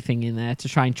Goatee thing in there to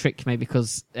try and trick me,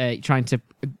 because trying to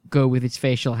go with his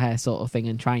facial hair sort of thing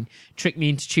and try and trick me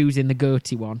into choosing the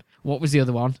Goatee one. What was the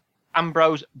other one?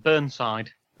 Ambrose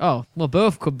Burnside. Oh, well,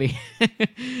 both could be.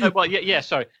 Well, yeah,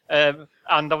 sorry. And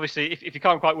obviously, if you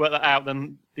can't quite work that out,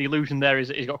 then the illusion there is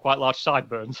that he's got quite large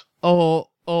sideburns. Or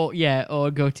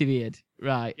a goatee beard.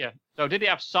 Right. Yeah. So did he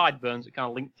have sideburns that kind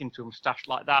of linked into a moustache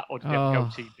like that, or did he have a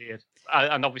goatee beard?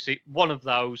 And obviously, one of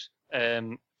those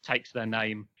takes their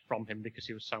name from him because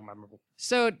he was so memorable.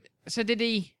 So did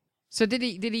he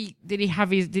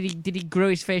grow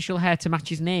his facial hair to match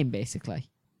his name,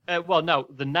 basically? Well, no,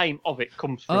 the name of it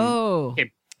comes from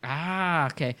him. Ah,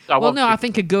 okay. So well, no, I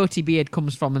think a goatee beard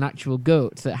comes from an actual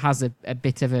goat that has a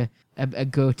bit of a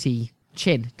goatee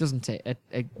chin, doesn't it?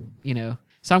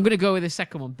 So I'm going to go with the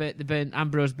second one,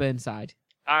 Ambrose Burnside.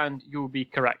 And you'll be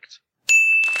correct.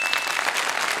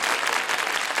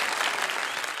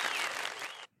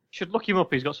 Should look him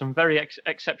up. He's got some very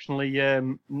exceptionally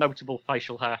notable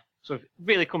facial hair. So if it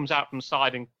really comes out from the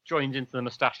side and joins into the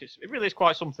moustache, it really is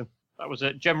quite something. That was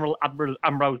General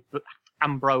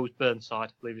Ambrose Burnside,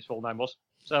 I believe his full name was.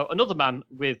 So another man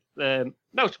with a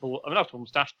notable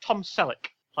moustache, Tom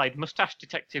Selleck, played moustache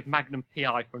detective Magnum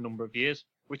P.I. for a number of years.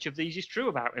 Which of these is true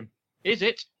about him? Is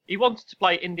it he was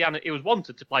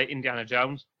wanted to play Indiana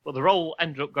Jones, but the role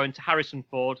ended up going to Harrison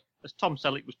Ford as Tom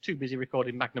Selleck was too busy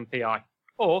recording Magnum P.I.?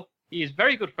 Or he is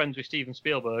very good friends with Steven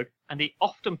Spielberg, and he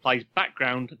often plays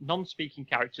background, non-speaking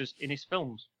characters in his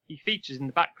films. He features in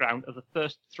the background of the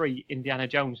first 3 Indiana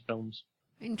Jones films.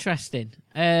 Interesting.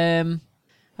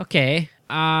 Okay.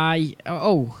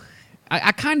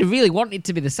 I kind of really want it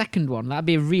to be the second one. That'd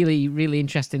be a really, really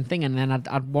interesting thing, and then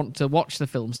I'd want to watch the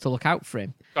films to look out for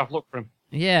him. I've looked for him.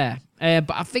 Yeah,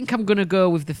 but I think I'm going to go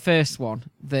with the first one.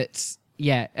 That's,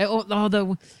 yeah.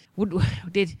 Although,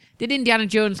 did Indiana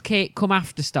Jones come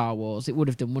after Star Wars? It would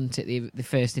have done, wouldn't it, the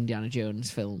first Indiana Jones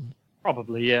film?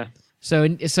 Probably, yeah. So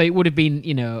it would have been,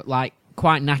 like,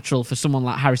 quite natural for someone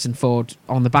like Harrison Ford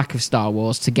on the back of Star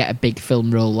Wars to get a big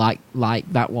film role like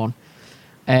that one.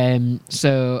 And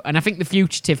I think The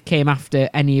Fugitive came after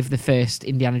any of the first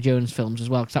Indiana Jones films as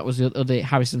well, because that was the other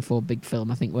Harrison Ford big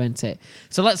film, I think, weren't it?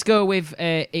 So let's go with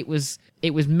let's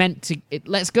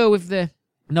go with the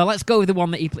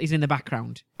one that he's in the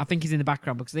background. I think he's in the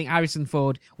background because I think Harrison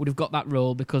Ford would have got that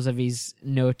role because of his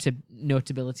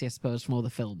notability, I suppose, from all the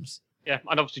films. Yeah,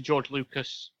 and obviously George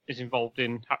Lucas is involved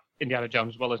in Indiana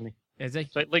Jones as well, isn't he? Is he?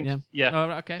 So it links, yeah. Oh,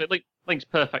 okay. So it links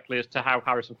perfectly as to how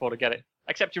Harrison Ford would get it.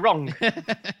 Except you're wrong.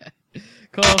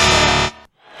 Cool.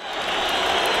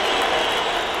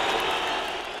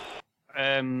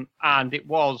 And it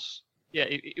was,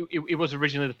 it was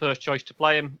originally the first choice to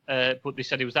play him, but they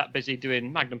said he was that busy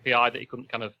doing Magnum P.I. that he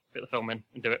couldn't kind of fit the film in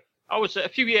and do it. I was a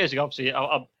few years ago, obviously.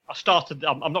 I started.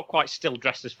 I'm not quite still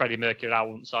dressed as Freddie Mercury, I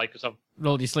wouldn't say, because I've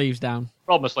rolled your sleeves down.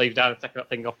 Rolled my sleeves down and taken that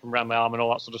thing off from around my arm and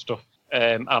all that sort of stuff.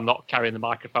 I'm not carrying the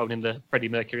microphone in the Freddie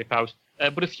Mercury pose.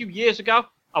 But a few years ago,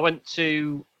 I went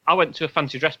to a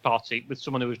fancy dress party with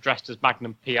someone who was dressed as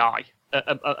Magnum PI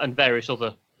and various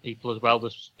other people as well.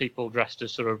 There's people dressed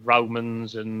as sort of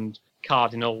Romans and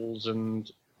cardinals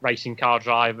and racing car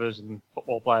drivers and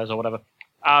football players or whatever.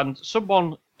 And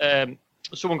someone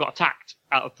got attacked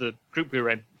out of the group we were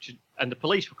in, and the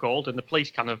police were called, and the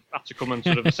police kind of had to come and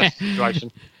sort of assess the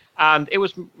situation. And it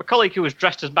was my colleague who was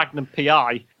dressed as Magnum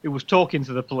PI who was talking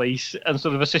to the police and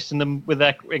sort of assisting them with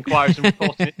their inquiries and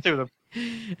reporting it to them.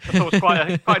 I thought it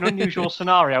was quite an unusual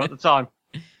scenario at the time.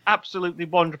 Absolutely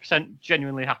 100%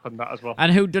 genuinely happened, that as well.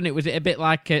 And who done it? Was it a bit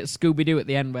like Scooby-Doo at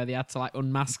the end where they had to like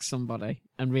unmask somebody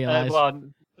and realise?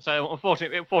 So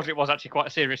unfortunately, it was actually quite a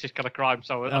serious kind of crime.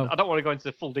 So I don't want to go into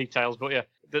the full details, but yeah,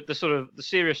 the sort of the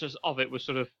seriousness of it was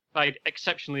sort of made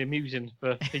exceptionally amusing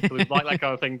for people who like that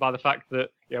kind of thing by the fact that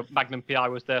Magnum PI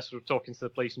was there, sort of talking to the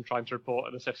police and trying to report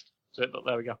and assist. So but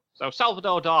there we go. So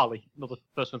Salvador Dali, another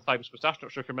person with famous moustache.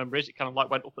 Not sure if you remember, it kind of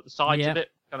like went up at the sides of it,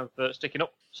 kind of sticking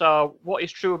up. So what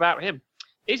is true about him?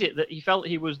 Is it that he felt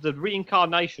he was the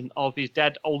reincarnation of his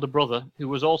dead older brother, who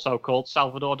was also called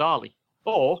Salvador Dali,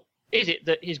 or is it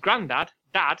that his granddad,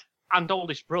 dad, and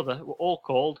oldest brother were all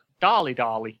called Dali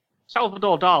Dali?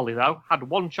 Salvador Dali, though, had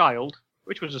one child,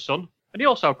 which was a son, and he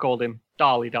also called him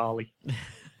Dali Dali.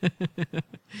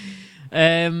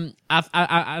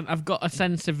 I've got a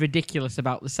sense of ridiculous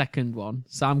about the second one,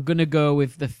 so I'm going to go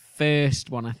with the first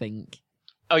one, I think.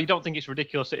 Oh, you don't think it's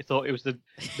ridiculous that he thought it was the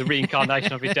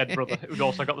reincarnation of his dead brother, who'd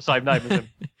also got the same name as him?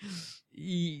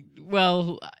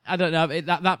 Well, I don't know.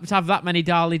 That to have that many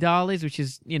Dali Dalis, which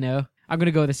is, I'm going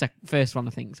to go with the first one,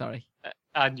 I think, sorry.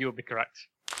 And you'll be correct.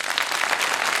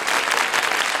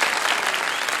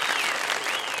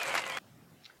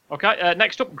 Okay,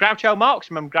 next up, Groucho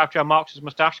Marx. Remember Groucho Marx's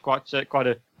moustache? Quite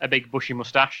a big bushy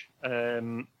moustache.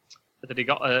 That he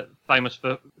got famous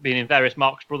for being in various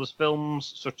Marx Brothers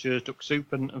films, such as Duck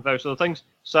Soup and various other things.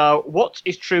 So, what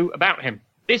is true about him?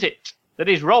 Is it that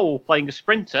his role playing a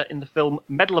sprinter in the film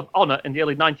Medal of Honor in the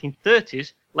early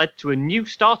 1930s led to a new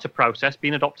starter process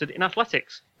being adopted in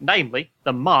athletics, namely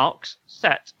the marks,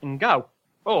 set, and go?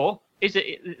 Or is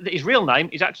it that his real name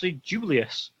is actually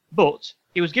Julius, but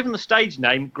he was given the stage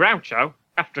name Groucho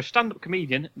after a stand-up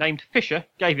comedian named Fisher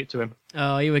gave it to him?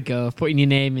 Oh, here we go, putting your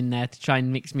name in there to try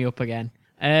and mix me up again.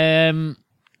 Right,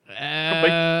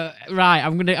 I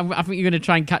think you're gonna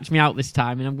try and catch me out this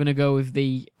time, and I'm gonna go with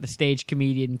the stage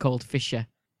comedian called Fisher.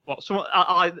 What?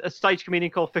 A stage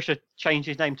comedian called Fisher changed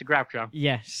his name to Groucho?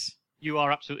 Yes. You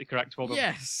are absolutely correct. Well done.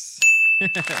 Yes.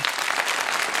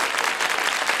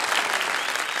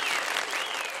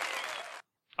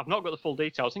 I've not got the full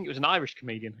details. I think it was an Irish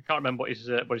comedian. I can't remember what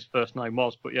his first name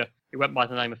was, but yeah, he went by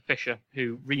the name of Fisher,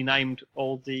 who renamed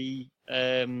all the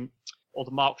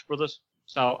Marx Brothers.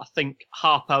 So I think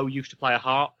Harpo used to play a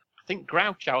harp. I think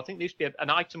Groucho. I think there used to be an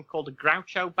item called a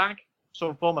Groucho bag.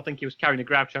 Some form. I think he was carrying a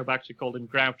Groucho bag, so he called him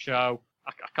Groucho.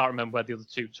 I can't remember where the other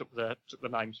two took the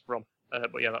names from.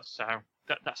 But yeah,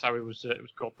 that's how he was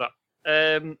called that.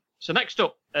 So next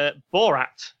up,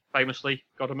 Borat famously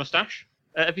got a moustache.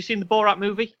 Have you seen the Borat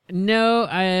movie? No.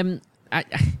 I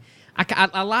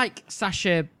like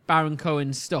Sacha Baron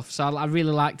Cohen's stuff, so I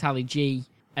really liked Ali G.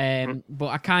 But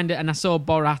I saw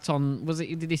Borat on.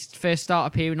 Did he first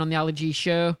start appearing on the Ali G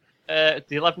show? The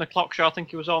 11 o'clock show, I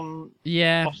think he was on.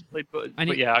 Yeah, possibly,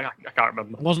 but yeah, I can't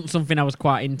remember. Wasn't something I was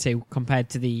quite into compared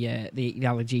to the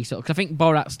Ali G sort. Because I think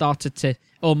Borat started to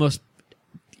almost.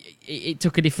 It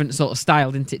took a different sort of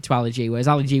style, didn't it, to Ali G? Whereas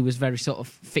Ali G was very sort of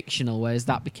fictional, whereas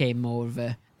that became more of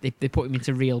a. They put him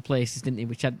into real places, didn't they?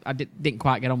 Which I didn't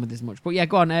quite get on with as much. But yeah,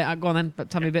 go on then. But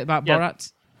tell me a bit about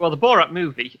Borat. Well, the Borat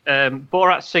movie,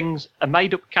 Borat sings a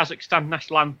made-up Kazakhstan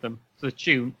national anthem to the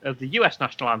tune of the US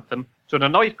national anthem to an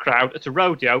annoyed crowd at a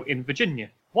rodeo in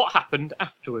Virginia. What happened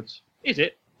afterwards? Is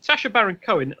it Sacha Baron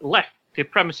Cohen left the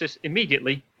premises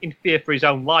immediately in fear for his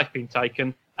own life being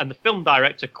taken, and the film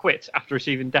director quit after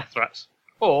receiving death threats?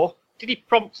 Or did he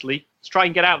promptly, to try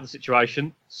and get out of the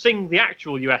situation, sing the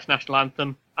actual US national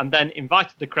anthem and then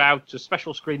invited the crowd to a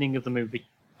special screening of the movie?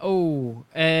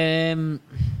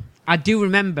 I do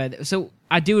remember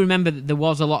that there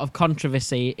was a lot of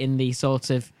controversy in the sort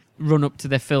of run up to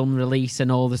the film release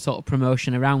and all the sort of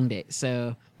promotion around it.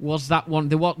 So was that one?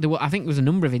 I think there was a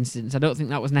number of incidents. I don't think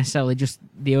that was necessarily just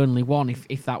the only one,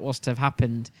 if that was to have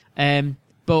happened.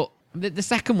 But the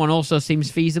second one also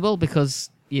seems feasible because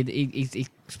he's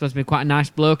supposed to be quite a nice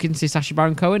bloke, isn't he, Sacha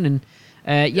Baron Cohen?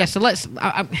 And so let's.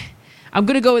 I'm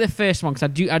going to go with the first one because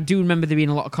I do remember there being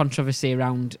a lot of controversy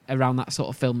around that sort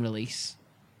of film release.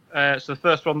 So the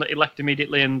first one that he left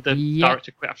immediately and the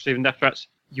director quit after receiving death threats,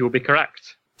 you will be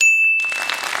correct.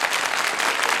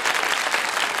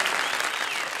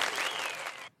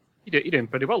 You're doing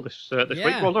pretty well this week.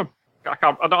 Yeah. Well done.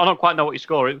 I don't quite know what your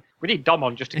score is. We need Dom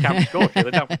on just to count the score,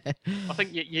 really, don't we? I think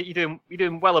you're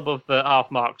doing well above the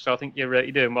half mark, so I think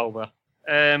you're doing well there.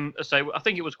 I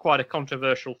think it was quite a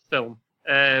controversial film.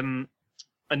 And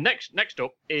next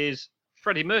up is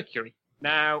Freddie Mercury.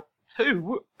 Now,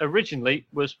 who originally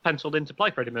was penciled in to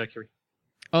play Freddie Mercury?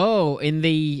 Oh, in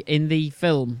the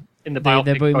film. In the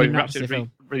biopic Bohemian Rhapsody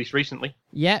film. Released recently.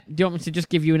 Yeah. Do you want me to just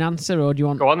give you an answer, or do you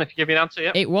want? Go on, if you give me an answer.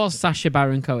 Yeah. It was Sacha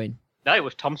Baron Cohen. No, it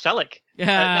was Tom Selleck.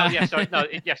 Yeah. Yes,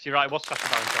 you're right. It was Sacha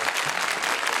Baron Cohen.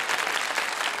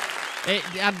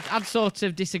 I'd sort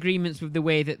of disagreements with the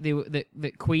way that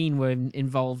that Queen were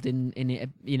involved in it.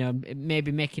 You know,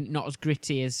 maybe making it not as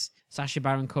gritty as Sacha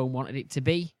Baron Cohen wanted it to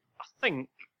be. I think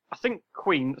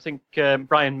Queen. I think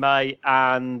Brian May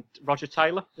and Roger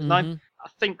Taylor, his name. I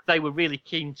think they were really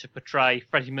keen to portray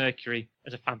Freddie Mercury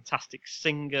as a fantastic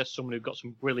singer, someone who got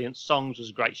some brilliant songs, was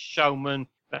a great showman.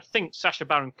 But I think Sacha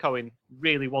Baron Cohen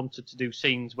really wanted to do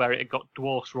scenes where it had got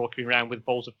dwarfs walking around with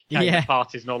bowls of cake at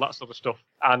parties and all that sort of stuff.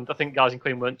 And I think guys in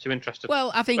Queen weren't too interested.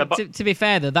 Well, I think, to be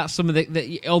fair, though, that's some of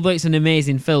although it's an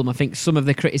amazing film, I think some of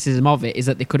the criticism of it is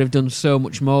that they could have done so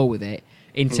much more with it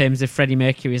in terms of Freddie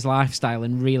Mercury's lifestyle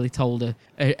and really told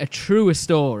a truer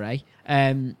story.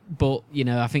 But, you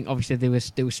know, I think obviously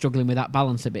they were struggling with that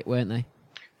balance a bit, weren't they?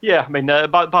 Yeah, I mean,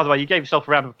 by the way, you gave yourself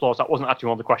a round of applause. That wasn't actually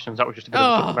one of the questions. That was just a bit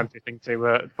of a supplementary thing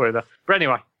to put in there. But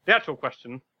anyway, the actual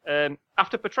question.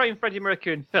 After portraying Freddie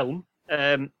Mercury in film,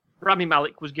 Rami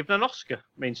Malek was given an Oscar.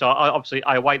 I mean, so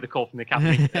I await the call from the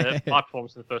Academy. My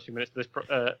performance in the first few minutes of this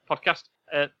podcast.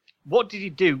 What did he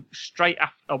do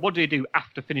what did he do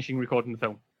after finishing recording the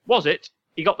film? Was it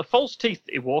he got the false teeth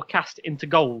that he wore cast into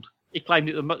gold? He claimed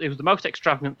it was the most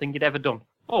extravagant thing he'd ever done.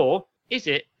 Or is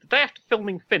it the day after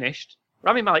filming finished,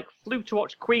 Rami Malek flew to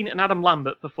watch Queen and Adam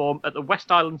Lambert perform at the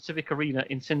West Island Civic Arena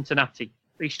in Cincinnati.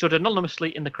 He stood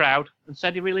anonymously in the crowd and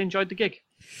said he really enjoyed the gig.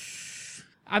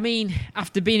 I mean,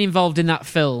 after being involved in that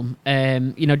film,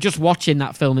 you know, just watching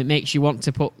that film, it makes you want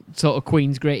to put sort of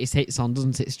Queen's greatest hits on,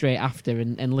 doesn't it, straight after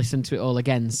and listen to it all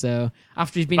again. So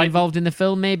after he's been involved in the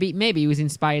film, maybe he was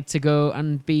inspired to go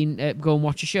and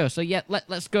watch a show. So yeah,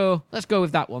 let's go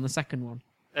with that one, the second one.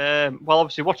 Well,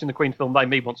 obviously, watching the Queen film made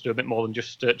me want to do a bit more than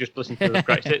just listen to the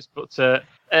greatest hits. But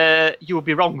you would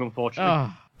be wrong, unfortunately.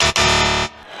 Oh.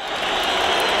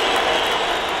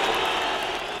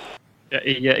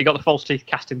 Yeah, he got the false teeth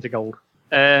cast into gold.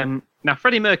 Now,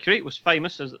 Freddie Mercury was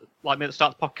famous, like me at the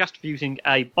start of the podcast, for using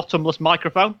a bottomless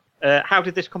microphone. How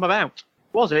did this come about?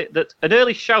 Was it that an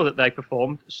early show that they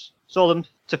performed saw them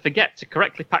to forget to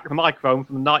correctly pack the microphone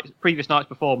from the previous night's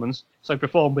performance, so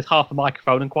performed with half a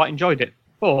microphone and quite enjoyed it?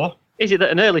 Or is it that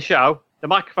an early show, the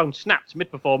microphone snapped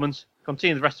mid-performance,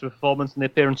 continued the rest of the performance, and the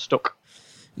appearance stuck?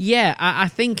 Yeah, I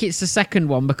think it's the second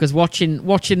one, because watching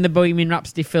the Bohemian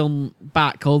Rhapsody film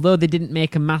back, although they didn't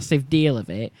make a massive deal of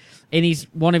it, in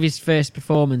one of his first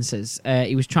performances,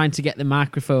 he was trying to get the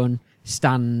microphone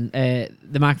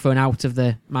out of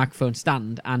the microphone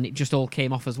stand, and it just all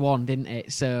came off as one, didn't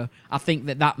it? So I think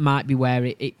that might be where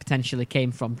it potentially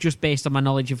came from, just based on my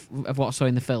knowledge of what I saw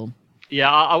in the film.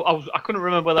 Yeah, I couldn't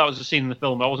remember whether that was a scene in the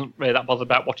film. I wasn't really that bothered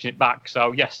about watching it back,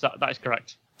 so yes, that is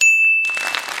correct.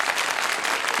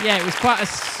 Yeah, it was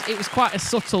quite a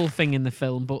subtle thing in the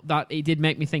film, but that it did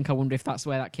make me think. I wonder if that's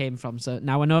where that came from. So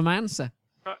now I know my answer.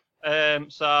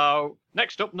 So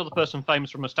next up, another person famous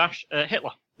for a moustache,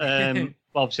 Hitler. Well,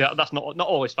 obviously that's not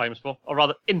always famous for, or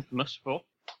rather infamous for.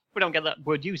 We don't get that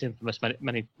word used, infamous,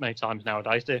 many times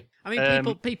nowadays, do you? I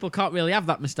mean, people can't really have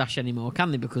that moustache anymore,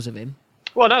 can they, because of him?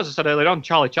 Well, as I said earlier on,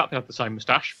 Charlie Chaplin had the same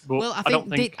moustache, but well, I don't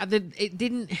think it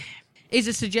didn't. Is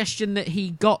a suggestion that he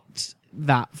got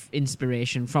that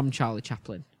inspiration from Charlie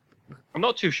Chaplin? I'm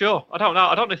not too sure. I don't know.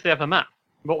 I don't know if they ever met.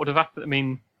 What would have happened? I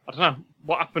mean, I don't know.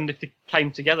 What happened if they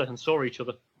came together and saw each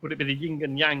other? Would it be the yin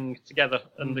and yang together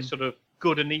and the sort of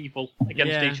good and evil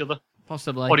against each other?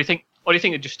 Possibly. Or do you think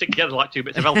they'd just stick together like two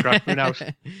bits of Velcro? Who knows?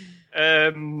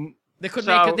 They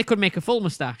could make a full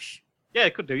moustache. Yeah, they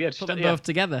could do. Yeah, put them both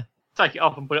together. Take it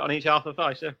off and put it on each half of the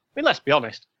face. Yeah. I mean, let's be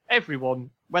honest. Everyone,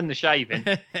 when they're shaving.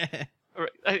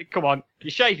 Come on,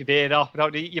 you shave your beard off,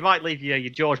 don't you? You might leave your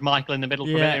George Michael in the middle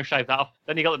for a minute and shave that off.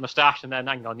 Then you got the moustache, and then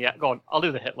hang on, go on. I'll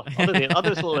do the Hitler. I'll do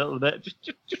this a little bit,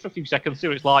 just for a few seconds, see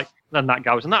what it's like. Then that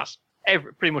goes, and that's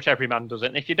pretty much every man does it.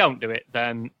 And if you don't do it,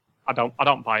 then I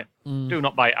don't buy it. Do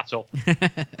not buy it at all.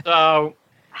 So,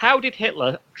 how did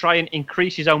Hitler try and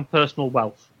increase his own personal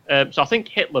wealth? So I think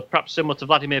Hitler, perhaps similar to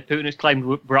Vladimir Putin, has claimed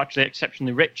were actually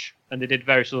exceptionally rich, and they did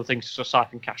various other things to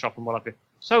siphon cash off and what have you.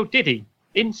 So did he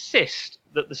insist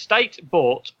that the state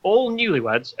bought all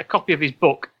newlyweds a copy of his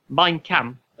book, Mein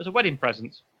Kampf, as a wedding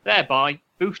present, thereby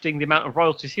boosting the amount of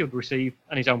royalties he would receive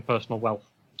and his own personal wealth?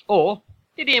 Or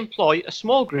did he employ a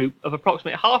small group of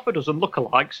approximately half a dozen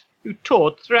lookalikes who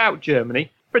toured throughout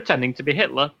Germany pretending to be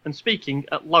Hitler and speaking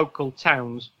at local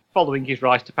towns following his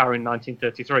rise to power in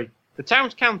 1933? The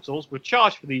town's councils were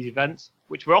charged for these events,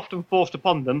 which were often forced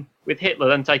upon them, with Hitler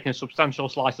then taking a substantial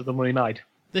slice of the money made.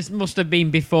 This must have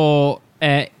been before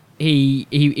he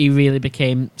really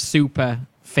became super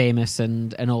famous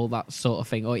and all that sort of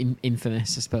thing, or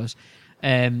infamous, I suppose.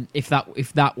 If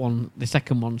that one, the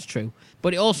second one's true,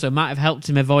 but it also might have helped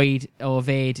him avoid or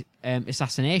evade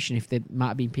assassination if there might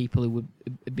have been people who would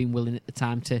have been willing at the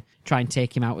time to try and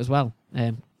take him out as well.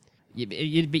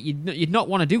 You'd not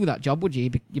want to do that job, would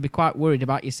you? You'd be quite worried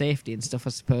about your safety and stuff, I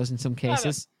suppose, in some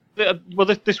cases. Well,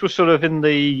 this was sort of in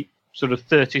the sort of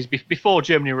 30s, before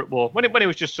Germany were at war, when it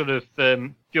was just sort of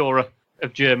Führer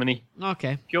of Germany.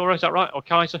 Okay. Führer, is that right? Or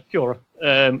Kaiser? Führer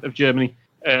of Germany.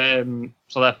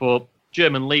 So therefore,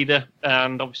 German leader,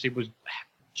 and obviously was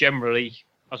generally,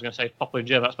 I was going to say popular in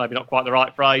German, that's maybe not quite the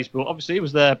right phrase, but obviously he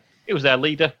was their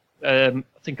leader. I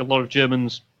think a lot of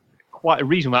Germans, quite a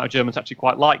reasonable amount of Germans actually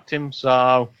quite liked him,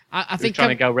 so I think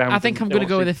I'm going to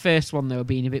go with the first one, though,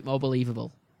 being a bit more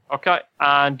believable. Okay,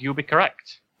 and you'll be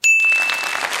correct.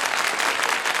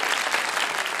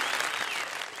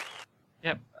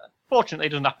 Yep. Fortunately, it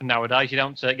doesn't happen nowadays. You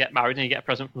don't get married and you get a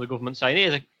present from the government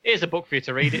saying, here's a book for you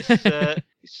to read.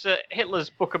 It's Hitler's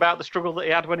book about the struggle that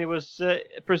he had when he was a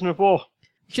prisoner of war.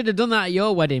 Should have done that at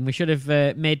your wedding. We should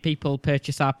have made people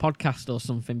purchase our podcast or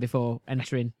something before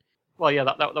entering. Well, yeah,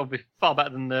 that would be far better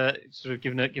than sort of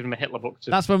giving them a Hitler book.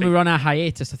 That's when we were on our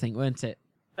hiatus, I think, weren't it?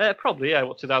 Probably, yeah.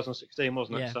 2016,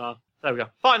 wasn't it? Yeah. So there we go.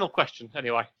 Final question,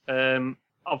 anyway.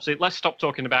 Obviously, let's stop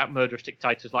talking about murderous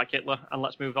dictators like Hitler and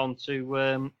let's move on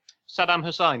to Saddam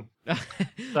Hussein.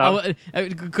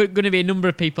 Going to be a number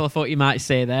of people I thought you might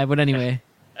say there, but anyway.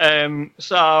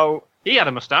 So he had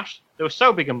a moustache that was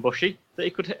so big and bushy that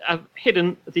he could have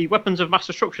hidden the weapons of mass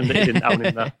destruction that he didn't own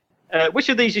in there. Which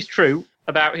of these is true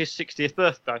about his 60th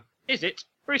birthday? Is it,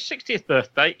 for his 60th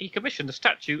birthday, he commissioned a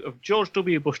statue of George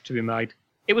W. Bush to be made?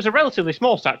 It was a relatively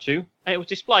small statue, and it was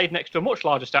displayed next to a much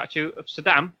larger statue of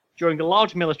Saddam during a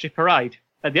large military parade.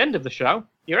 At the end of the show,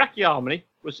 the Iraqi army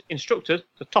was instructed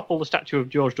to topple the statue of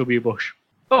George W. Bush.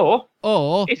 Or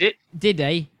is it... Did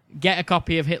he get a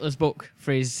copy of Hitler's book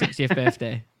for his 60th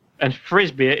birthday? And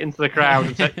frisbee it into the crowd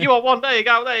and say, you want one? There you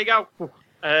go.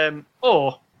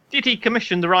 Or did he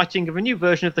commission the writing of a new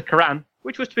version of the Quran,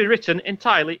 which was to be written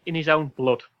entirely in his own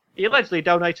blood? He allegedly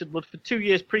donated blood for 2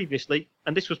 years previously,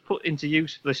 and this was put into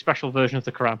use for the special version of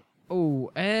the Quran.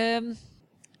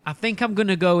 I think I'm going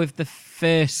to go with the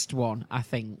first one, I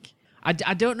think. I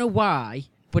don't know why,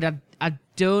 but I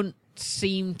don't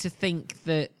seem to think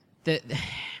that...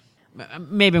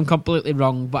 Maybe I'm completely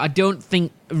wrong, but I don't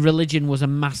think religion was a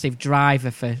massive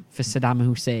driver for Saddam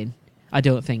Hussein. I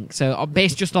don't think. So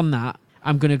based just on that,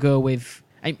 I'm going to go with...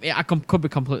 I could be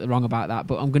completely wrong about that,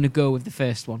 but I'm going to go with the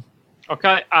first one.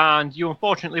 Okay, and you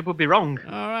unfortunately would be wrong.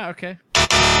 All right, okay.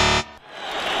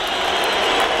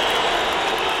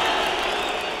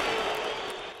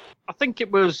 I think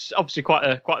it was obviously quite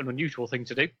an unusual thing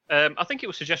to do. I think it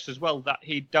was suggested as well that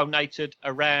he donated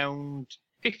around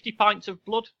 50 pints of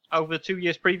blood over the 2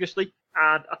 years previously.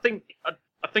 And I think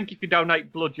if you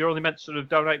donate blood, you're only meant to sort of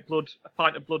donate a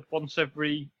pint of blood once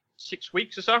every 6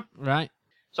 weeks or so. Right.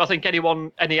 So I think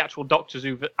any actual doctors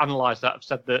who've analysed that have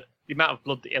said that the amount of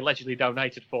blood that he allegedly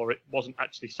donated for it wasn't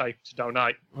actually safe to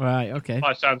donate. Right, okay.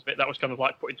 By the sounds of it, that was kind of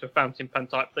like put into a fountain pen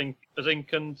type thing as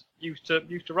ink and used to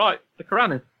write the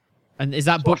Quran in. And is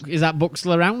that book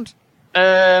still around?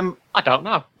 I don't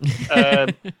know.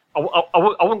 I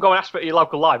wouldn't go and ask for it at your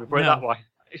local library, put it that way.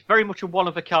 It's very much a one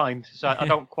of a kind, so I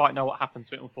don't quite know what happened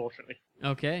to it, unfortunately.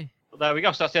 Okay. But there we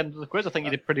go. So that's the end of the quiz. I think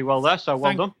you did pretty well there, so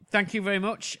well done. Thank you very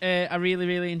much. I really,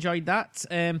 really enjoyed that.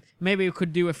 Maybe we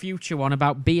could do a future one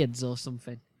about beards or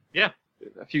something. Yeah,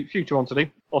 a future one to do.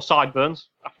 Or sideburns,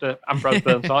 after Ambrose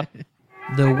Burnside.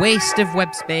 The Waste of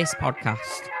Web Space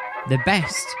podcast. The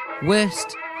best,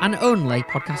 worst, and only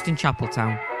podcast in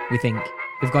Chapeltown, we think.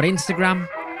 We've got Instagram,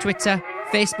 Twitter,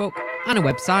 Facebook, and a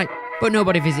website, but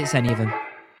nobody visits any of them.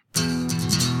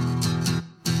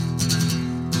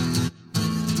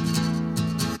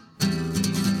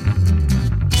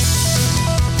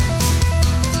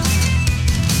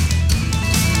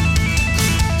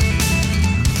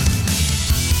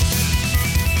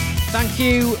 Thank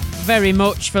you very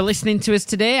much for listening to us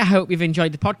today. I hope you've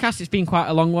enjoyed the podcast. It's been quite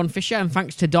a long one, Fisher, and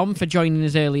thanks to Dom for joining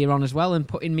us earlier on as well and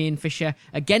putting me and Fisher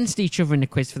against each other in the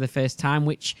quiz for the first time,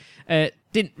 which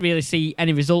didn't really see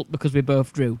any result because we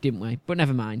both drew, didn't we? But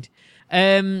never mind.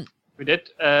 We did.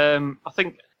 I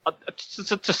think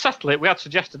To settle it, we had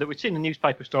suggested that we'd seen a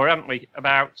newspaper story, hadn't we,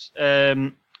 about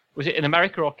was it in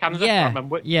America or Canada? I can't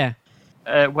remember which,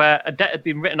 where a debt had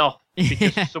been written off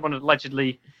because someone had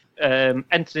allegedly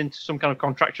entered into some kind of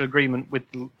contractual agreement with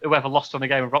whoever lost on a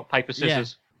game of rock paper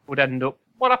scissors would end up.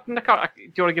 What happened? Do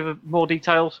you want to give more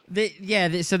details?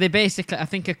 So they basically, I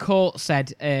think a court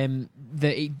said that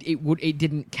it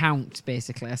didn't count.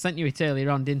 Basically, I sent you it earlier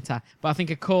on, didn't I? But I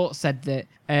think a court said that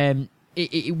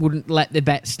it wouldn't let the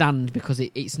bet stand because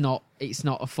it's not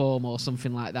a form or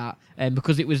something like that.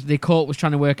 Because the court was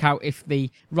trying to work out if the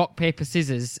rock paper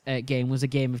scissors game was a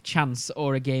game of chance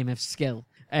or a game of skill.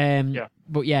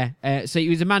 But so he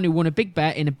was a man who won a big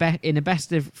bet in a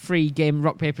best of 3 game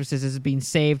rock paper scissors, has been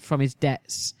saved from his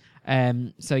debts.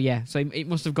 So it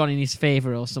must have gone in his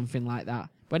favour or something like that.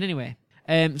 But anyway,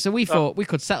 so we thought we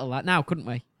could settle that now, couldn't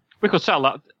we? We could settle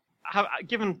that.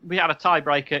 Given we had a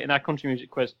tiebreaker in our country music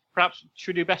quiz, perhaps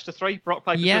should we do best of 3 rock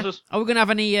paper scissors? Are we going to have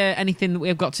anything that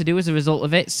we've got to do as a result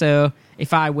of it? So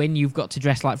if I win, you've got to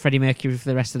dress like Freddie Mercury for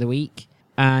the rest of the week,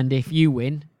 and if you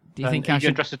win. Do you think I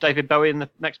should dress as David Bowie in the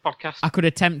next podcast? I could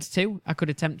attempt to. Are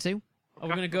we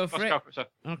going to go for it? Go for it, sir.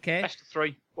 Okay. Best of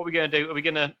 3. What are we going to do? Are we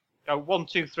going to go 1,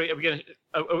 2, 3? Are we going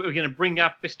to bring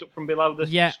our fist up from below the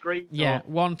screen? Yeah.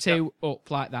 1, 2,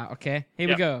 up like that. Okay. Here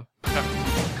we go.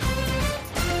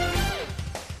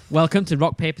 Welcome to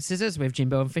Rock Paper Scissors with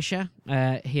Jimbo and Fisher.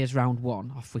 Here's round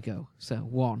 1. Off we go. So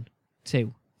 1,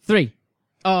 2, 3.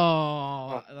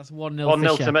 Oh, that's 1-0.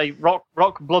 1-0 to me.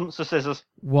 Rock blunts the scissors.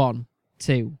 1,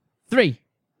 2, 3.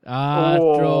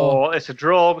 Draw. It's a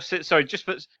draw. Sorry,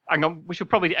 hang on. We should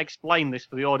probably explain this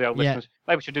for the audio listeners.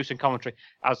 Maybe we should do some commentary.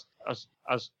 As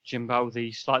Jimbo,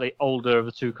 the slightly older of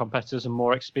the 2 competitors and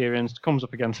more experienced, comes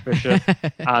up against Fisher,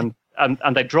 and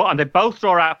they draw, and they both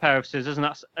draw out a pair of scissors, and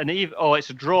that's it's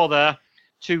a draw there.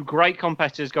 2 great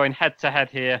competitors going head to head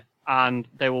here, and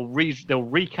they'll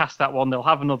recast that one. They'll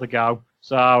have another go.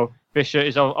 So Fisher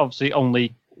is obviously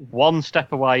only 1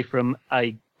 step away from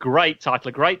a great title,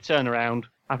 a great turnaround,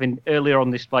 having earlier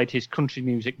on displayed his country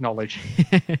music knowledge.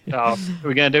 So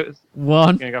we're going to do it.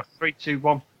 1. We're going to go 3, 2,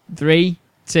 1. 3,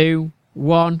 2,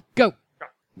 1, go.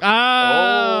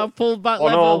 Pulled back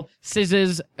level.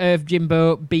 Scissors of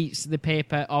Jimbo beats the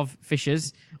paper of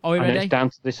Fisher's. Are we ready? It's down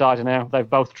to the decider now. They've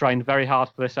both trained very hard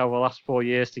for this over the last 4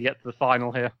 years to get to the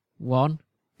final here. 1,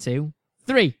 2,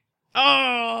 3.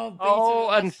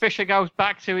 And Fisher goes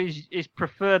back to his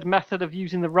preferred method of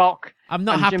using the rock. I'm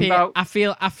not happy. Jimbo... I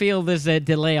feel there's a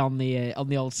delay on the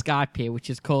old Skype here, which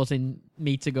is causing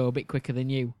me to go a bit quicker than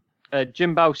you.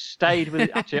 Jimbo stayed with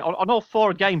it. Actually, on all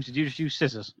 4 games, did you just use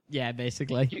scissors? Yeah,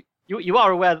 basically. You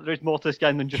are aware that there is more to this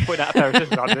game than just putting out a pair of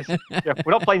scissors on this. Yeah,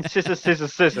 we're not playing scissors.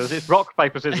 It's rock,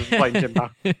 paper, scissors playing Jimbo.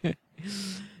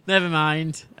 Never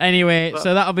mind. Anyway,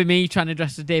 so that'll be me trying to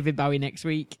dress as David Bowie next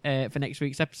week for next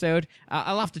week's episode.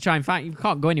 I'll have to try and find. You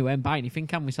can't go anywhere and buy anything,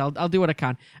 can we? So I'll do what I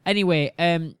can. Anyway,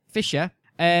 Fisher,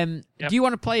 do you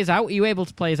want to play us out? Are you able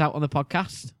to play us out on the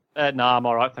podcast? No, I'm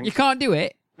all right. Thanks. You can't do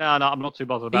it? No, I'm not too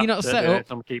bothered about it. You're not set up? It's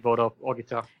on keyboard or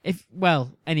guitar.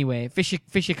 Anyway,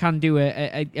 Fisher can do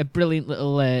a brilliant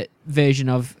little version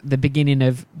of the beginning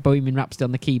of Bohemian Rhapsody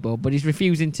on the keyboard, but he's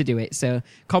refusing to do it. So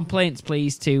complaints,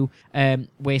 please, to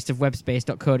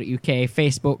wasteofwebspace.co.uk,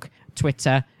 Facebook,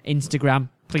 Twitter, Instagram.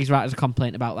 Please write us a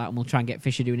complaint about that, and we'll try and get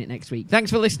Fisher doing it next week.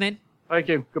 Thanks for listening. Thank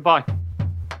you. Goodbye.